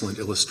another excellent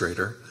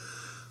illustrator.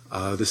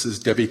 This is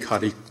Debbie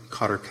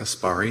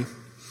Cotter-Kaspari.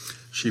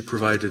 She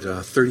provided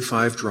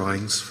 35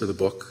 drawings for the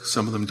book,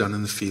 some of them done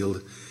in the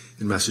field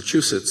in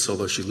Massachusetts,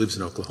 although she lives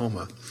in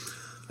Oklahoma,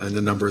 and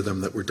a number of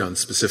them that were done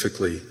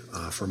specifically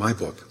for my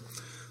book.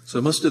 So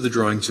most of the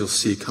drawings you'll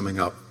see coming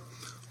up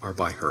are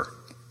by her.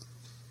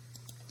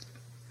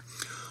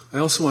 I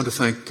also want to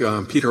thank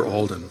Peter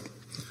Alden.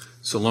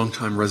 He's a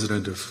longtime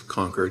resident of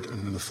Concord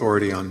and an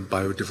authority on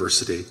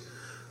biodiversity.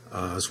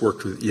 Has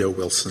worked with E.O.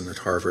 Wilson at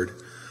Harvard.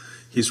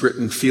 He's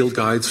written field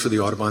guides for the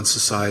Audubon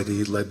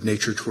Society, led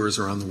nature tours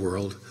around the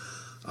world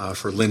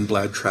for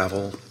Lindblad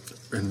Travel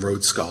and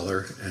Rhodes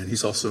Scholar, and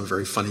he's also a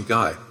very funny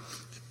guy.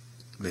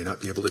 You may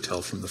not be able to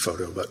tell from the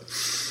photo, but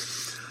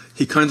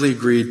he kindly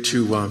agreed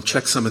to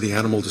check some of the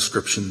animal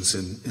descriptions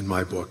in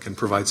my book and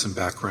provide some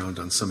background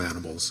on some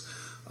animals,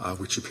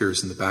 which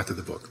appears in the back of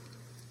the book.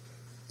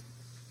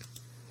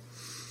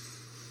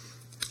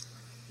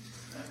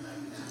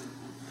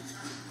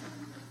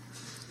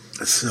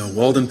 So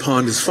Walden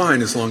Pond is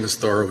fine as long as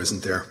Thoreau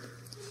isn't there,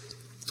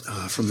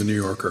 from the New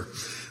Yorker.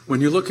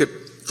 When you look at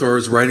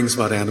Thoreau's writings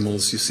about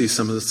animals, you see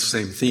some of the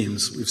same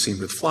themes we've seen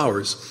with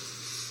flowers,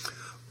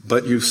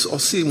 but you also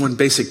see one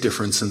basic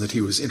difference in that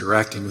he was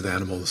interacting with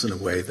animals in a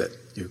way that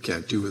you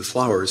can't do with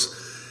flowers,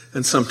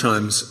 and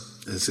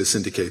sometimes, as this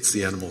indicates,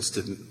 the animals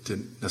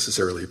didn't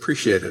necessarily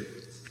appreciate it.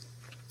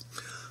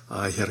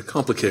 He had a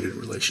complicated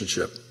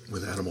relationship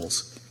with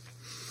animals.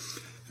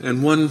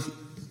 And one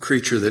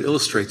creature that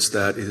illustrates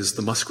that is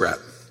the muskrat.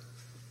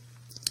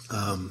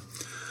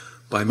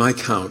 By my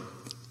count,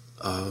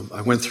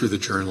 I went through the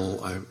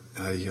journal. I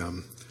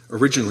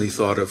originally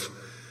thought of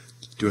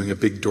doing a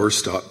big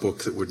doorstop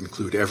book that would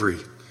include every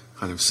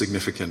kind of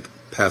significant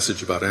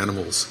passage about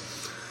animals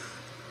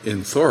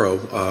in Thoreau,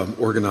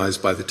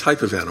 organized by the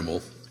type of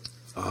animal.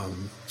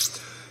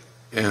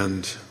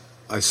 And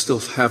I still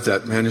have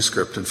that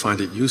manuscript and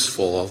find it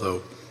useful,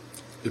 although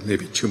it may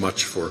be too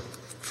much for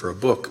a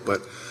book.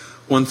 But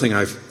one thing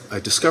I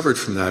discovered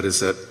from that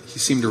is that he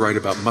seemed to write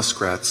about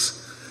muskrats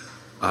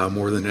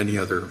more than any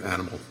other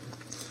animal.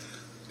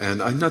 And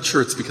I'm not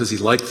sure it's because he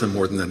liked them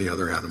more than any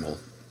other animal,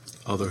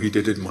 although he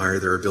did admire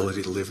their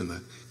ability to live in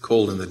the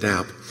cold and the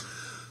damp.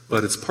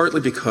 But it's partly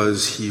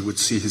because he would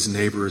see his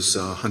neighbors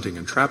hunting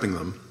and trapping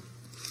them,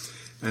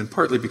 and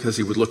partly because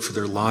he would look for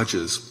their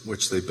lodges,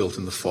 which they built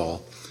in the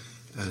fall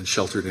and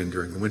sheltered in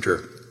during the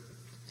winter.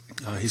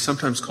 He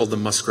sometimes called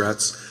them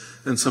muskrats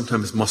and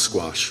sometimes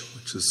musquash,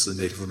 which is the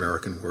Native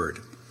American word.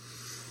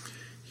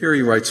 Here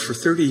he writes, "For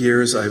 30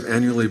 years I've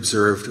annually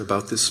observed,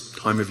 about this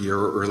time of year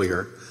or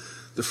earlier,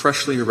 the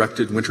freshly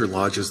erected winter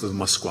lodges of the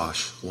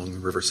musquash along the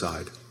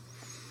riverside."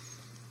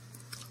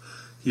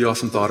 He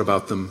often thought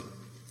about them,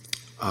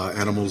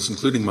 animals,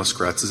 including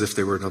muskrats, as if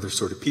they were another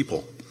sort of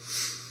people.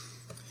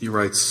 He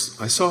writes,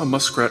 "I saw a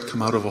muskrat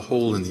come out of a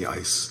hole in the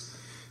ice.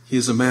 He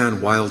is a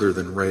man wilder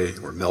than Ray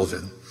or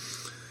Melvin.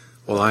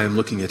 While I am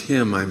looking at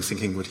him, I am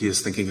thinking what he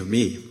is thinking of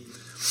me.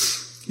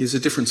 He is a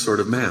different sort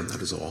of man,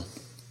 that is all."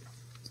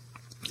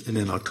 And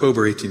in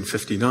October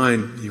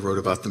 1859, he wrote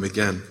about them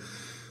again,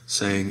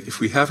 saying, "If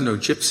we have no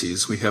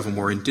gypsies, we have a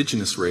more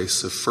indigenous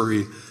race of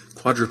furry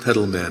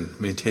quadrupedal men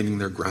maintaining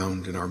their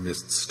ground in our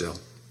midst still."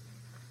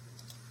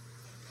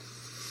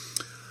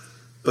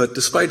 But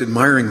despite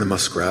admiring the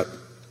muskrat,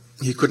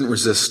 he couldn't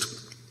resist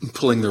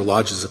pulling their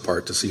lodges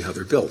apart to see how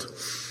they're built.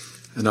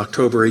 In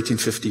October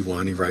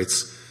 1851, he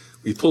writes,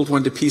 "We pulled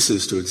one to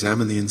pieces to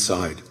examine the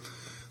inside.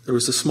 There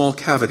was a small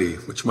cavity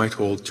which might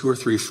hold 2 or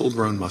 3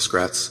 full-grown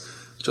muskrats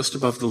just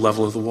above the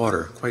level of the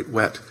water, quite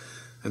wet,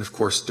 and of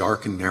course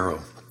dark and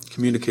narrow,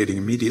 communicating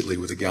immediately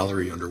with a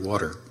gallery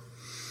underwater.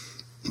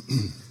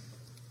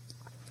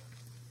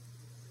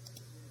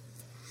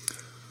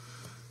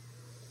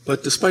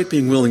 But despite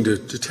being willing to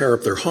tear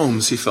up their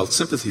homes, he felt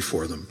sympathy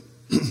for them.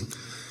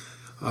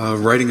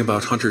 Writing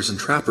about hunters and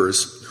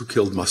trappers who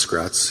killed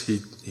muskrats,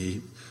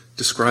 he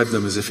described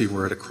them as if he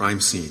were at a crime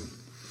scene.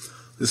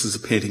 This is a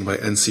painting by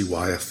N.C.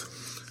 Wyeth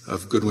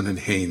of Goodwin and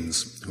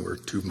Haynes, who were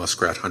 2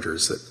 muskrat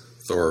hunters that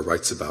Thoreau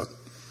writes about.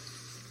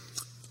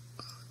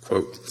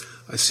 Quote,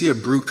 "I see a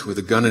brute with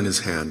a gun in his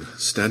hand,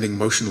 standing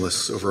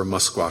motionless over a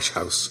musquash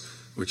house,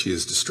 which he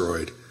has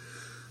destroyed.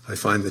 I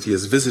find that he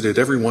has visited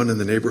every one in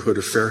the neighborhood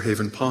of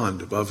Fairhaven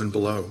Pond, above and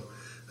below,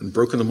 and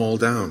broken them all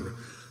down,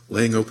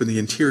 laying open the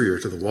interior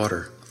to the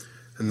water,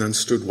 and then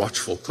stood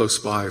watchful close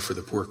by for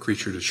the poor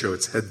creature to show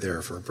its head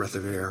there for a breath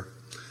of air.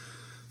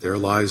 There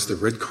lies the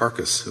red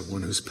carcass of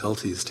one whose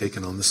pelt he has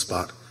taken on the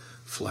spot,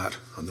 flat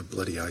on the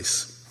bloody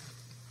ice.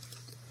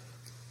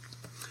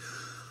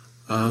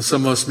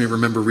 Some of us may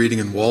remember reading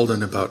in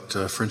Walden about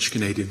a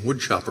French-Canadian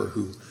woodchopper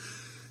who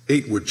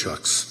ate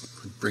woodchucks,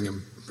 bring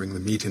the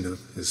meat into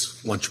his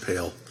lunch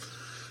pail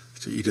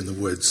to eat in the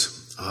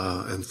woods.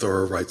 And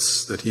Thoreau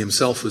writes that he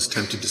himself was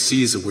tempted to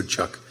seize a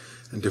woodchuck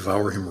and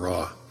devour him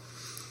raw.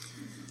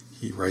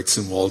 He writes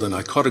in Walden,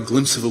 "I caught a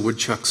glimpse of a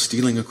woodchuck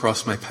stealing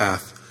across my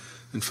path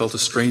and felt a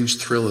strange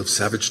thrill of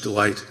savage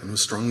delight and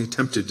was strongly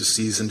tempted to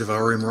seize and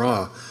devour him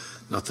raw.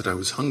 Not that I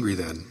was hungry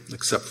then,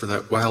 except for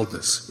that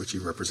wildness which he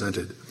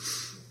represented."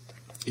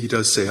 He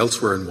does say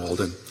elsewhere in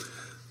Walden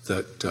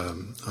that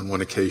on one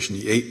occasion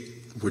he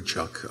ate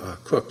woodchuck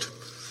cooked,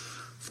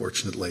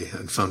 fortunately,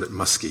 and found it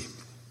musky.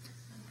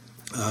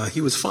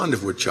 He was fond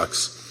of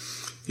woodchucks.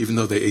 Even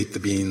though they ate the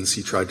beans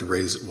he tried to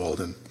raise at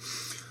Walden,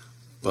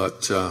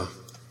 but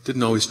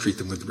didn't always treat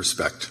them with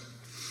respect.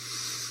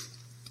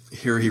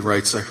 Here he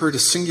writes, "I heard a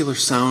singular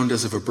sound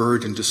as of a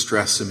bird in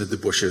distress amid the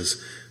bushes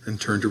and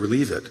turned to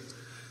relieve it.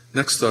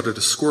 Next thought it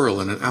a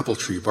squirrel in an apple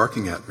tree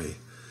barking at me.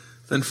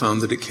 Then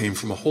found that it came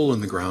from a hole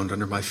in the ground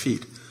under my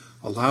feet,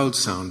 a loud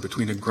sound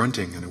between a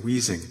grunting and a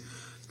wheezing,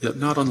 yet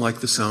not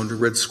unlike the sound a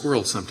red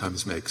squirrel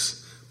sometimes makes,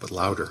 but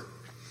louder.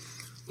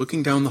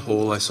 Looking down the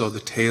hole, I saw the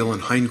tail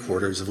and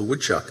hindquarters of a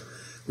woodchuck,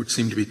 which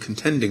seemed to be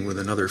contending with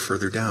another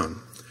further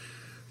down.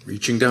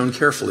 Reaching down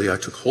carefully, I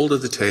took hold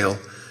of the tail,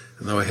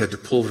 and though I had to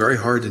pull very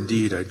hard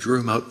indeed, I drew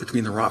him out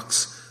between the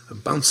rocks, a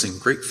bouncing,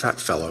 great fat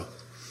fellow,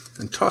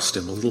 and tossed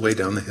him a little way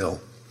down the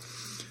hill.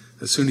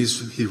 As soon as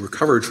he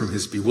recovered from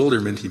his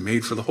bewilderment, he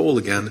made for the hole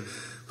again,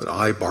 but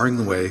I, barring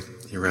the way,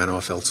 he ran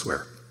off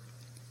elsewhere."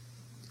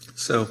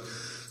 So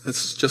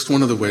that's just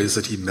one of the ways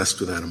that he messed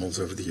with animals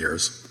over the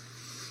years.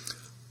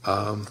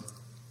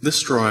 This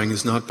drawing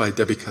is not by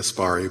Debbie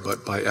Kaspari,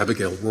 but by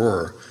Abigail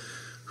Rohr,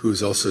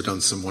 who's also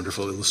done some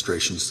wonderful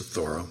illustrations to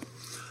Thoreau.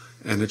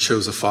 And it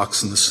shows a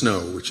fox in the snow,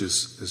 which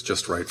is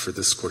just right for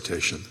this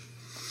quotation.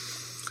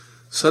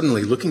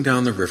 "Suddenly, looking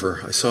down the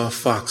river, I saw a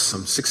fox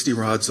some 60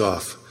 rods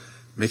off,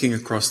 making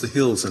across the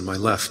hills on my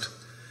left.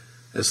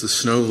 As the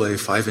snow lay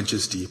 5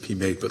 inches deep, he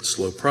made but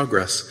slow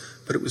progress,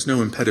 but it was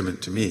no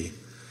impediment to me.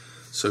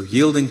 So,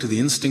 yielding to the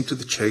instinct of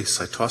the chase,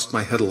 I tossed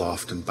my head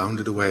aloft and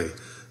bounded away,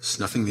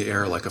 snuffing the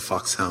air like a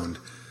foxhound,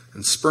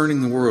 and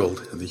spurning the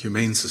world and the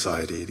Humane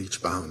Society at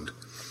each bound.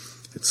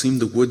 It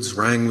seemed the woods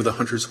rang with a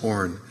hunter's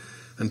horn,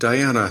 and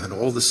Diana and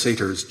all the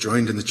satyrs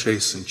joined in the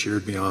chase and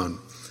cheered me on.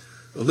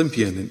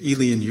 Olympian and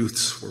Elian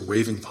youths were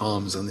waving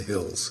palms on the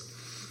hills."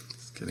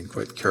 Getting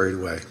quite carried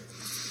away.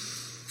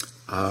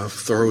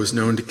 Thoreau was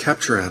known to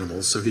capture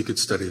animals so he could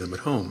study them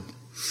at home.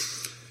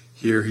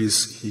 Here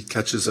he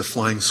catches a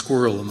flying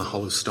squirrel in the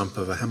hollow stump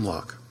of a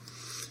hemlock.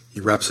 He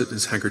wraps it in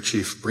his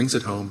handkerchief, brings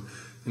it home,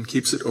 and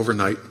keeps it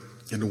overnight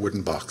in a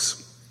wooden box.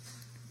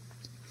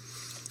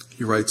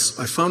 He writes,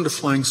 "I found a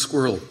flying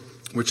squirrel,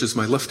 which as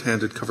my left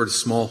hand had covered a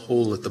small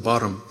hole at the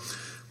bottom,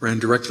 ran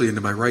directly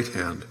into my right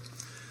hand.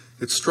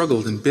 It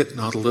struggled and bit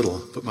not a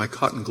little, but my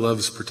cotton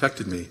gloves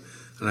protected me,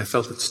 and I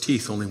felt its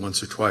teeth only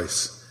once or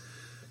twice.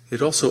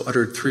 It also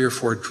uttered 3 or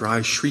 4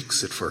 dry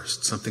shrieks at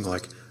first, something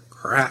like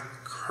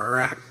crack,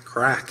 crack,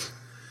 crack.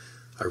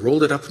 I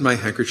rolled it up in my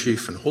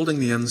handkerchief and, holding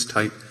the ends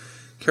tight,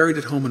 carried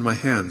it home in my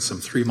hand some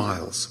 3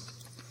 miles.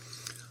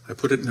 I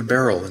put it in a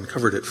barrel and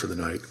covered it for the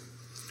night.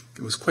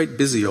 It was quite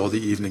busy all the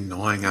evening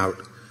gnawing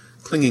out,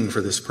 clinging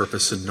for this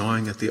purpose and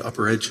gnawing at the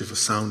upper edge of a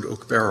sound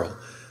oak barrel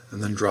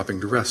and then dropping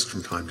to rest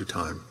from time to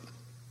time."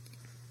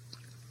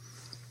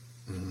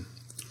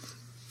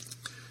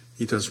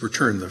 He does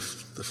return the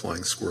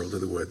flying squirrel to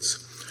the woods.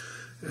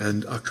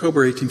 And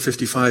October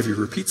 1855, he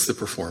repeats the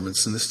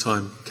performance, and this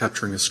time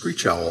capturing a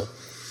screech owl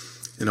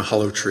in a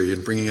hollow tree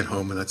and bringing it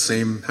home in that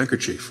same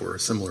handkerchief or a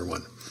similar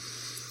one.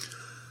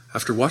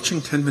 "After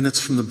watching 10 minutes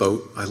from the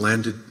boat, I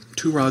landed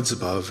 2 rods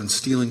above and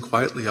stealing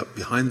quietly up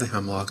behind the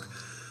hemlock,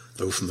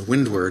 though from the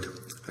windward,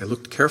 I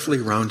looked carefully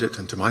round it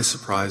and to my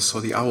surprise saw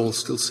the owl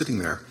still sitting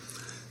there.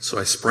 So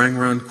I sprang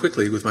round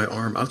quickly with my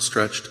arm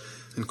outstretched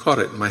and caught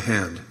it in my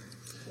hand.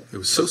 It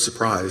was so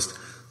surprised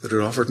that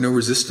it offered no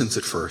resistance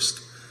at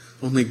first,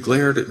 only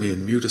glared at me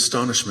in mute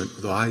astonishment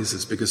with eyes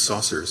as big as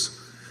saucers.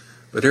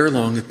 But ere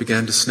long it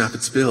began to snap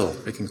its bill,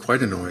 making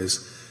quite a noise,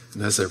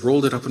 and as I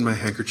rolled it up in my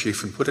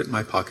handkerchief and put it in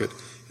my pocket,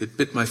 it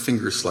bit my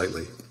finger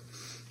slightly.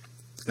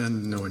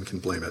 And no one can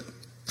blame it.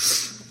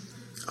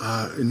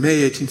 In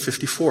May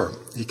 1854,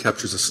 he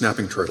captures a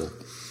snapping turtle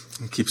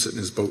and keeps it in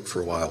his boat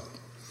for a while.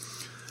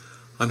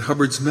 On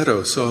Hubbard's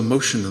Meadow, saw a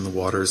motion in the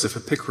water as if a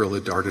pickerel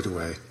had darted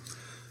away.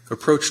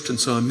 Approached and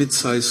saw a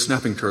mid-sized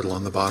snapping turtle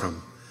on the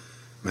bottom.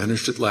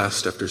 Managed at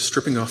last, after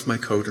stripping off my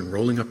coat and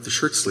rolling up the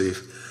shirt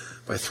sleeve,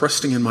 by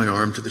thrusting in my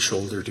arm to the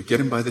shoulder to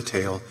get him by the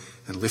tail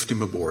and lift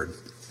him aboard.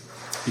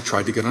 He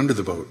tried to get under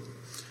the boat.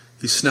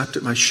 He snapped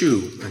at my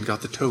shoe and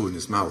got the toe in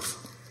his mouth.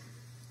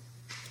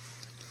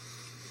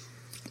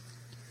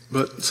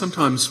 But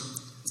sometimes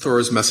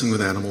Thoreau's messing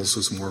with animals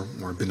was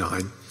more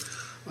benign.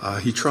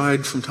 He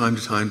tried from time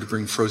to time to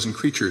bring frozen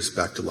creatures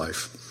back to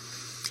life.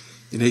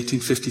 In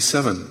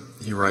 1857,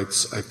 he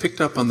writes, I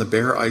picked up on the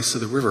bare ice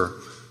of the river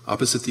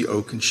opposite the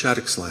oak and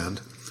shaddocks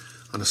land,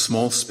 on a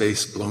small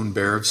space blown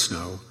bare of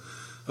snow,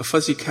 a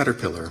fuzzy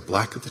caterpillar,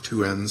 black at the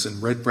two ends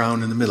and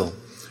red-brown in the middle,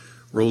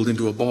 rolled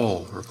into a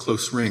ball or a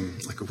close ring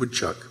like a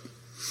woodchuck.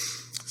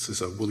 This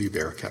is a woolly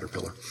bear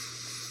caterpillar.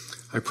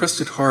 I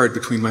pressed it hard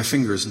between my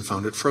fingers and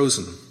found it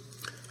frozen.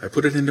 I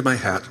put it into my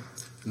hat,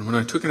 and when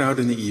I took it out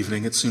in the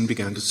evening, it soon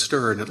began to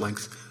stir and at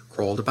length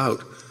crawled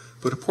about,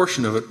 but a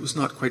portion of it was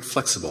not quite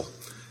flexible.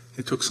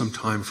 It took some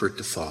time for it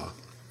to thaw.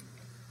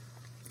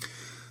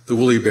 The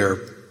woolly bear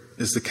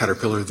is the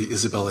caterpillar of the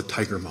Isabella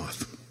tiger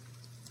moth.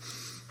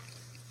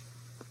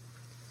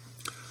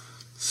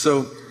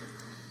 So,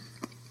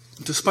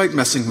 despite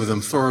messing with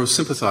them, Thoreau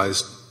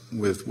sympathized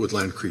with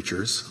woodland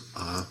creatures.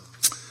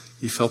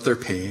 He felt their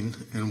pain.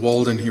 In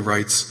Walden, he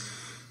writes,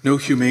 no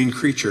humane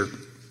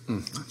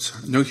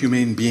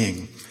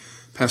being,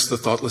 past the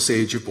thoughtless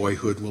age of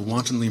boyhood, will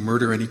wantonly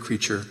murder any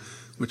creature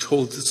which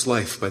holds its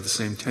life by the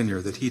same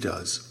tenure that he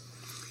does.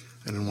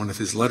 And in one of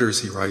his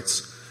letters, he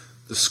writes,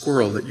 the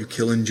squirrel that you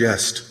kill in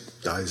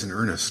jest dies in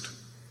earnest.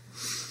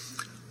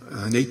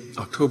 In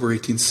October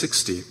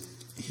 1860,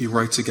 he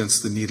writes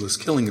against the needless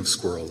killing of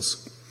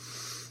squirrels.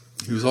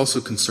 He was also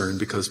concerned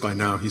because by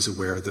now he's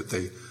aware that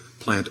they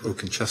plant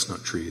oak and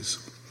chestnut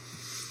trees.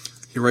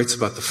 He writes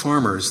about the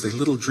farmers. They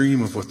little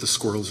dream of what the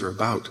squirrels are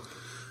about,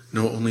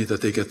 know only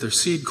that they get their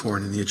seed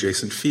corn in the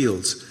adjacent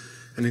fields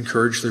and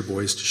encourage their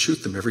boys to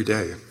shoot them every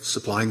day,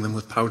 supplying them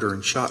with powder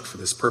and shot for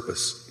this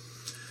purpose.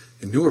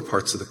 In newer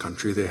parts of the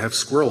country, they have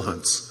squirrel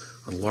hunts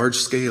on a large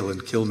scale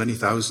and kill many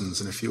thousands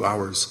in a few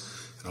hours,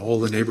 and all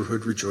the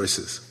neighborhood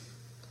rejoices.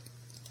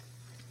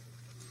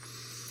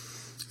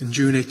 In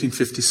June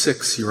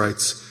 1856, he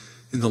writes,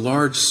 in the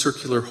large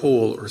circular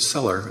hole or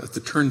cellar at the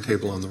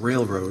turntable on the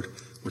railroad,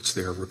 which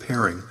they are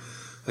repairing,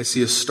 I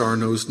see a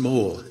star-nosed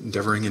mole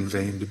endeavoring in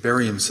vain to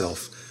bury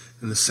himself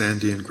in the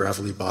sandy and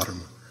gravelly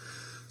bottom.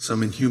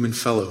 Some inhuman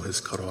fellow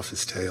has cut off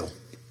his tail.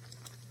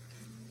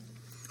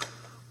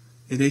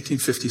 In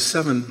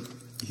 1857,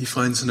 he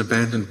finds an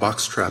abandoned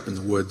box trap in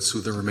the woods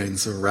with the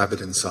remains of a rabbit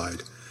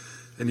inside,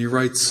 and he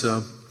writes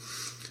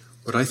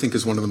what I think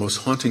is one of the most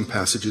haunting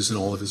passages in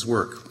all of his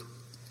work.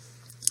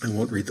 I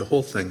won't read the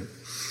whole thing.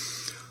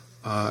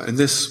 And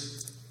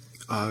this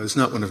is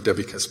not one of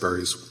Debbie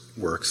Caspari's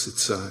works.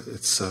 It's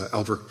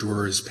Albrecht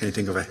Dürer's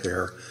painting of a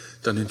hare,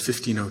 done in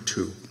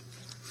 1502.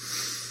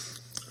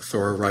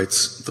 Thoreau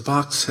writes, the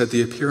box had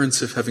the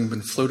appearance of having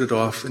been floated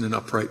off in an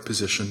upright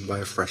position by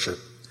a freshet.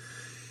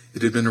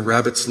 It had been a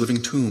rabbit's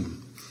living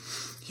tomb.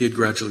 He had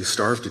gradually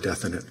starved to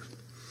death in it.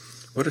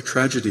 What a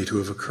tragedy to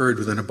have occurred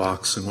within a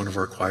box in one of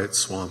our quiet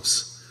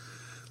swamps.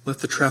 Let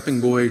the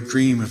trapping boy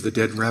dream of the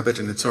dead rabbit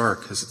in its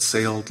ark as it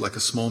sailed like a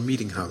small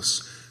meeting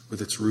house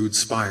with its rude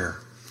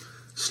spire,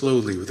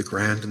 slowly with a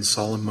grand and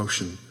solemn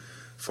motion,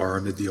 far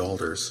amid the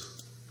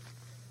alders.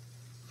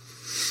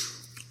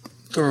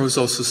 Thoreau is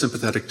also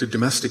sympathetic to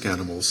domestic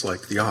animals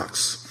like the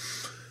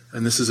ox,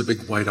 and this is a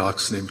big white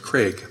ox named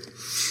Craig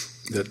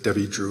that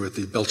Debbie drew at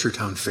the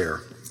Belchertown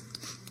Fair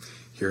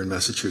here in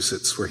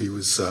Massachusetts,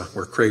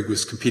 where Craig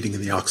was competing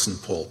in the oxen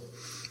pull.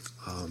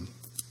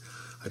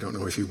 I don't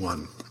know if he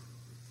won.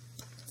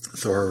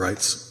 Thoreau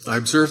writes, I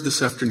observed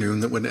this afternoon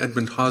that when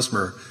Edmund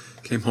Hosmer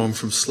came home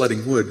from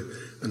sledding wood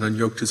and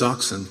unyoked his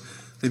oxen,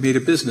 they made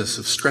a business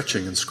of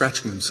stretching and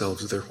scratching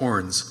themselves with their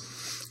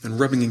horns and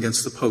rubbing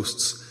against the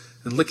posts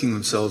and licking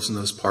themselves in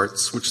those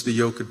parts which the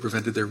yoke had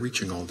prevented their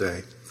reaching all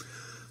day.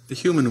 The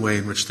human way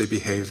in which they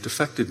behaved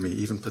affected me,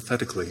 even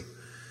pathetically.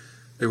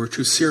 They were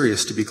too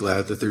serious to be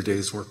glad that their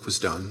day's work was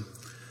done.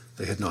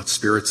 They had not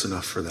spirits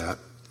enough for that.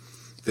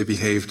 They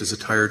behaved as a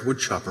tired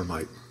woodchopper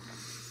might.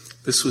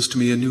 This was to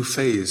me a new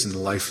phase in the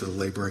life of the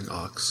laboring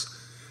ox.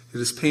 It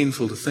is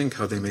painful to think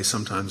how they may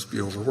sometimes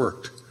be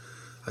overworked.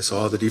 I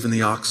saw that even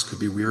the ox could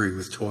be weary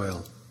with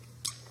toil.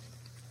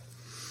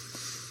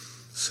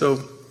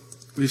 So,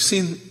 we've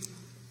seen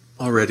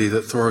already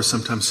that Thoreau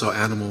sometimes saw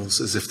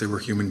animals as if they were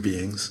human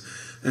beings,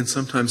 and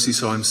sometimes he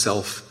saw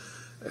himself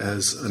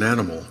as an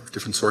animal,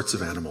 different sorts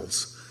of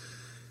animals.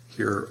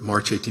 Here,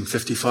 March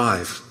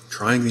 1855,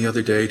 trying the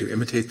other day to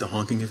imitate the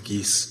honking of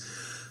geese,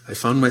 I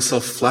found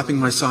myself flapping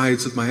my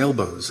sides with my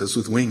elbows as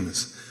with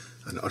wings,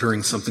 and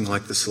uttering something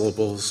like the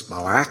syllables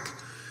 "mawak"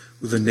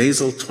 with a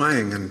nasal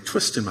twang and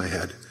twist in my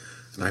head,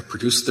 and I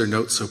produced their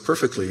notes so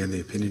perfectly in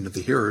the opinion of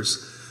the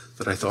hearers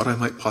that I thought I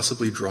might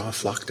possibly draw a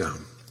flock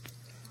down.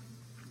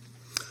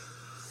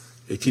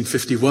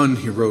 1851,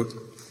 he wrote,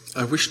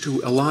 I wish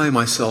to ally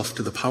myself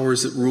to the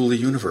powers that rule the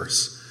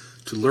universe,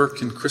 to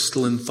lurk in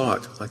crystalline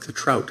thought like the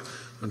trout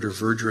under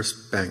verdurous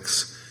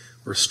banks,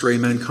 where stray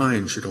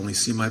mankind should only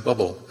see my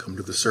bubble come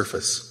to the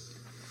surface.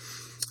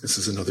 This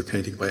is another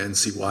painting by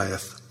N.C.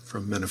 Wyeth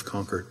from Men of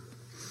Concord.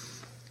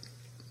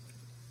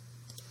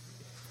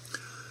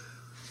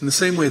 In the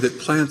same way that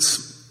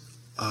plants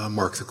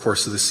mark the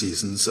course of the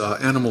seasons,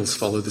 animals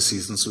follow the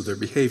seasons with their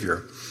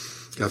behavior,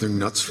 gathering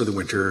nuts for the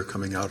winter,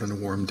 coming out on a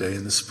warm day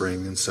in the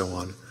spring, and so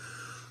on.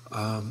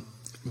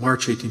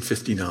 March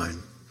 1859.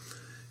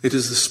 It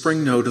is the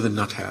spring note of the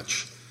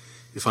nuthatch.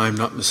 If I am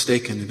not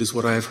mistaken, it is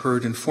what I have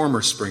heard in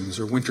former springs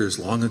or winters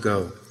long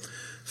ago,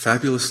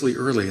 fabulously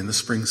early in the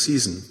spring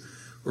season,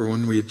 or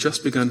when we had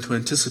just begun to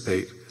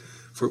anticipate,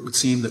 for it would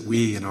seem that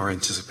we, in our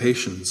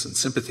anticipations and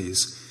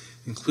sympathies,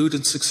 include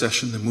in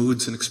succession the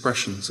moods and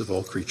expressions of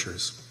all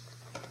creatures.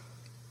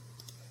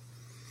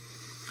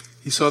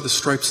 He saw the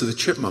stripes of the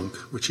chipmunk,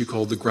 which he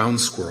called the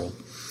ground squirrel,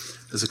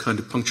 as a kind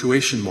of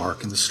punctuation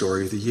mark in the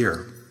story of the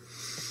year,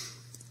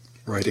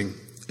 writing,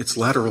 "Its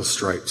lateral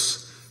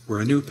stripes, where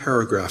a new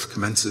paragraph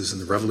commences in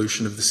the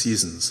revolution of the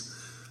seasons,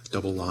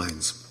 double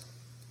lines."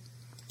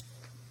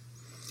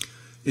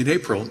 In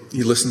April,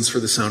 he listens for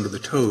the sound of the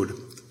toad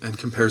and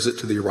compares it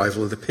to the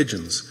arrival of the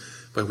pigeons,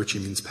 by which he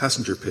means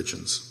passenger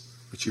pigeons,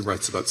 which he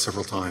writes about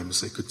several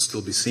times. They could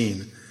still be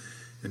seen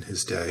in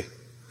his day.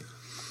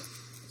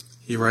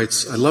 He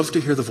writes, "I love to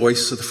hear the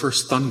voice of the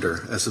first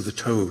thunder as of the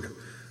toad,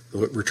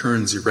 though it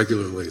returns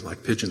irregularly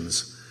like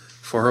pigeons,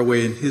 far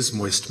away in his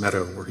moist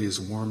meadow where he is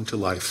warmed to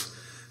life,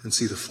 and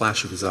see the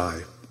flash of his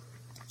eye."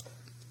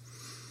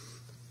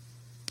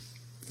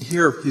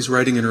 Here he's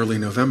writing in early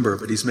November,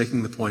 but he's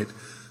making the point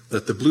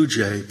that the blue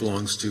jay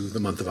belongs to the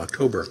month of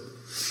October.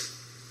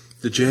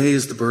 The jay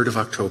is the bird of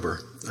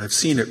October. I've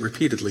seen it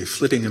repeatedly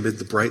flitting amid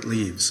the bright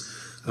leaves,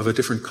 of a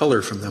different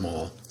color from them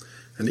all,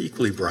 and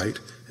equally bright,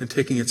 and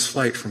taking its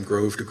flight from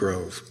grove to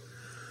grove.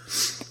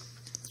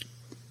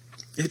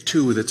 It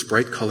too, with its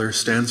bright color,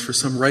 stands for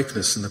some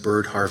ripeness in the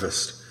bird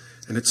harvest,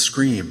 and its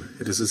scream,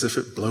 it is as if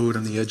it blowed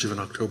on the edge of an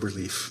October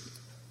leaf.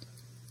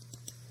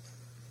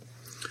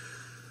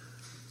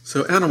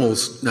 So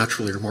animals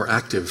naturally are more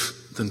active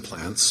than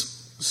plants.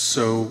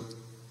 So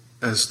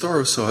as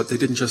Thoreau saw it, they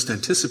didn't just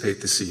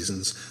anticipate the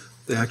seasons,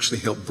 they actually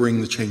helped bring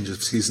the change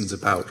of seasons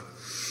about.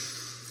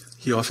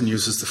 He often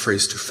uses the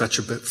phrase to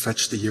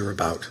fetch the year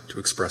about to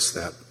express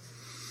that.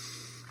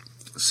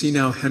 See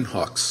now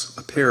henhawks,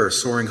 a pair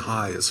soaring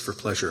high as for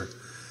pleasure.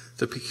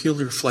 The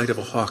peculiar flight of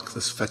a hawk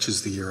thus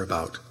fetches the year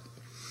about.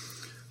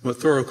 What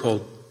Thoreau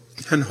called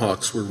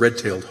henhawks were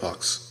red-tailed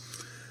hawks,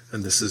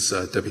 and this is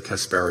Debbie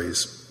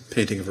Caspari's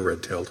painting of a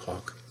red-tailed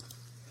hawk.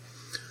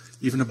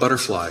 Even a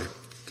butterfly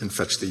can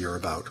fetch the year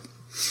about.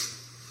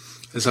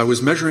 As I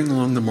was measuring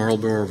along the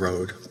Marlborough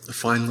Road, a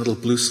fine little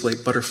blue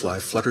slate butterfly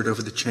fluttered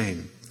over the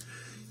chain.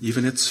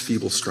 Even its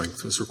feeble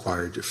strength was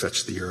required to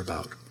fetch the year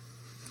about.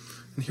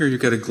 And here you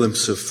get a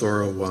glimpse of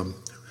Thoreau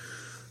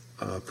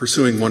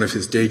pursuing one of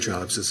his day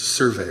jobs as a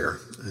surveyor,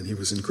 and he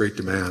was in great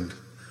demand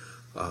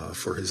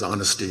for his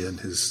honesty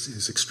and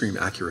his extreme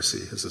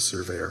accuracy as a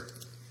surveyor.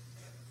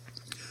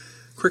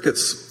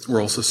 Crickets were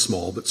also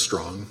small but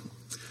strong.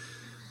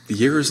 The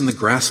year is in the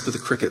grasp of the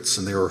crickets,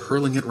 and they were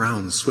hurling it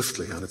round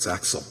swiftly on its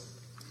axle.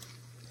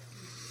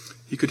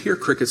 He could hear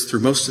crickets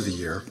through most of the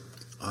year.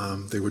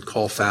 They would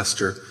call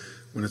faster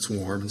when it's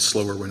warm and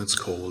slower when it's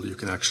cold. You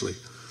can actually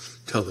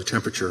tell the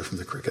temperature from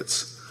the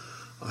crickets.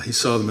 He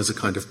saw them as a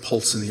kind of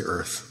pulse in the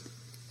earth.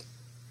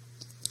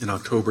 In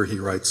October, he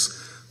writes,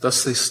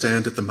 "Thus they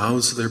stand at the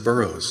mouths of their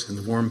burrows in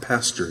the warm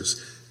pastures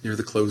near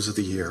the close of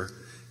the year,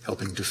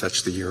 helping to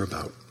fetch the year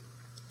about."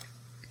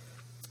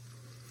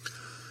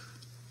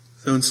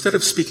 So instead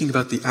of speaking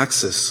about the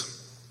axis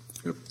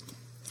of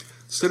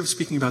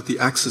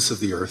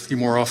the earth, he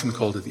more often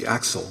called it the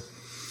axle,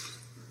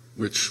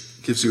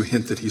 which gives you a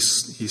hint that he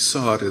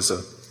saw it as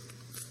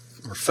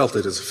or felt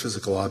it as a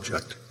physical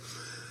object.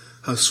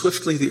 How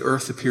swiftly the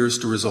earth appears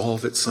to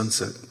revolve at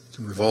sunset,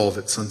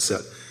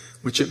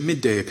 which at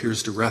midday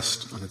appears to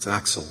rest on its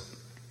axle.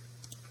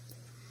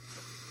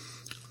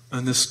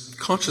 And this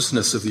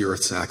consciousness of the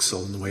earth's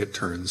axle and the way it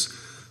turns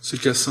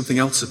suggests something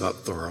else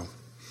about Thoreau.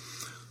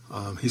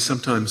 He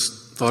sometimes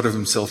thought of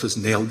himself as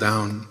nailed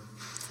down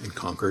in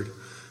Concord,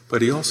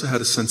 but he also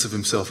had a sense of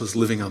himself as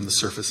living on the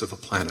surface of a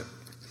planet.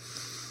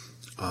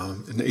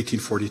 In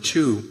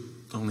 1842,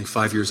 only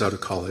 5 years out of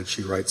college,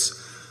 he writes,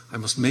 "I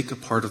must make a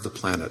part of the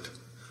planet.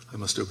 I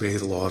must obey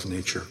the law of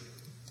nature."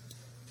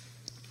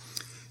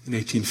 In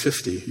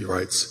 1850, he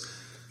writes,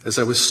 "As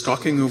I was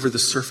stalking over the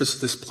surface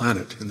of this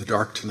planet in the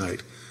dark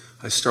tonight,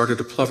 I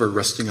started a plover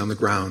resting on the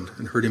ground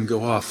and heard him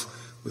go off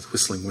with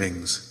whistling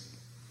wings."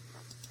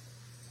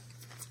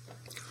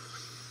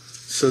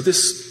 So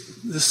this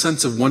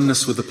sense of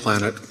oneness with the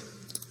planet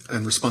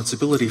and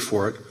responsibility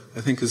for it,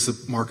 I think, is the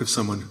mark of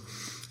someone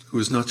who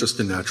is not just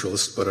a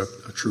naturalist, but a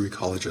true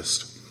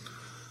ecologist.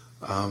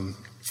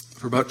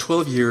 For about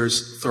 12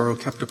 years, Thoreau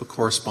kept up a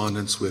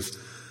correspondence with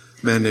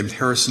a man named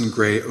Harrison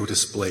Gray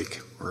Otis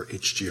Blake, or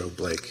H.G.O.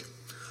 Blake.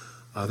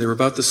 They were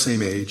about the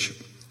same age,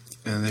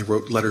 and they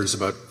wrote letters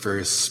about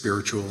various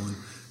spiritual and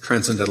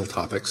transcendental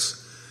topics.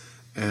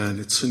 And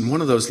it's in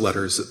one of those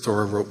letters that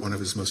Thoreau wrote one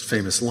of his most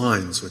famous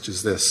lines, which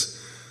is this: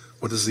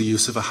 "What is the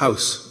use of a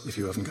house if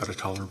you haven't got a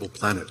tolerable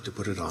planet to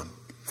put it on?"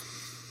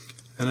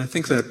 And I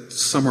think that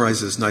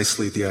summarizes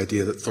nicely the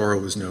idea that Thoreau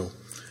was no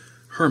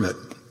hermit.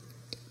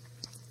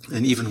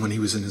 And even when he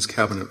was in his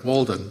cabin at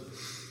Walden,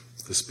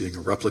 this being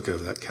a replica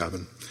of that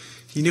cabin,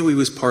 he knew he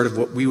was part of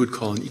what we would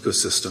call an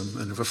ecosystem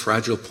and of a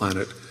fragile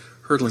planet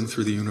hurtling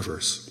through the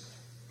universe.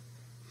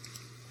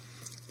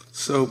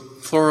 So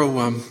Thoreau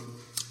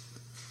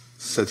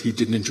said he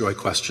didn't enjoy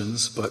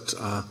questions, but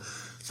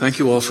thank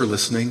you all for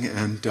listening,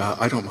 and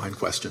I don't mind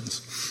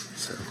questions.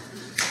 So.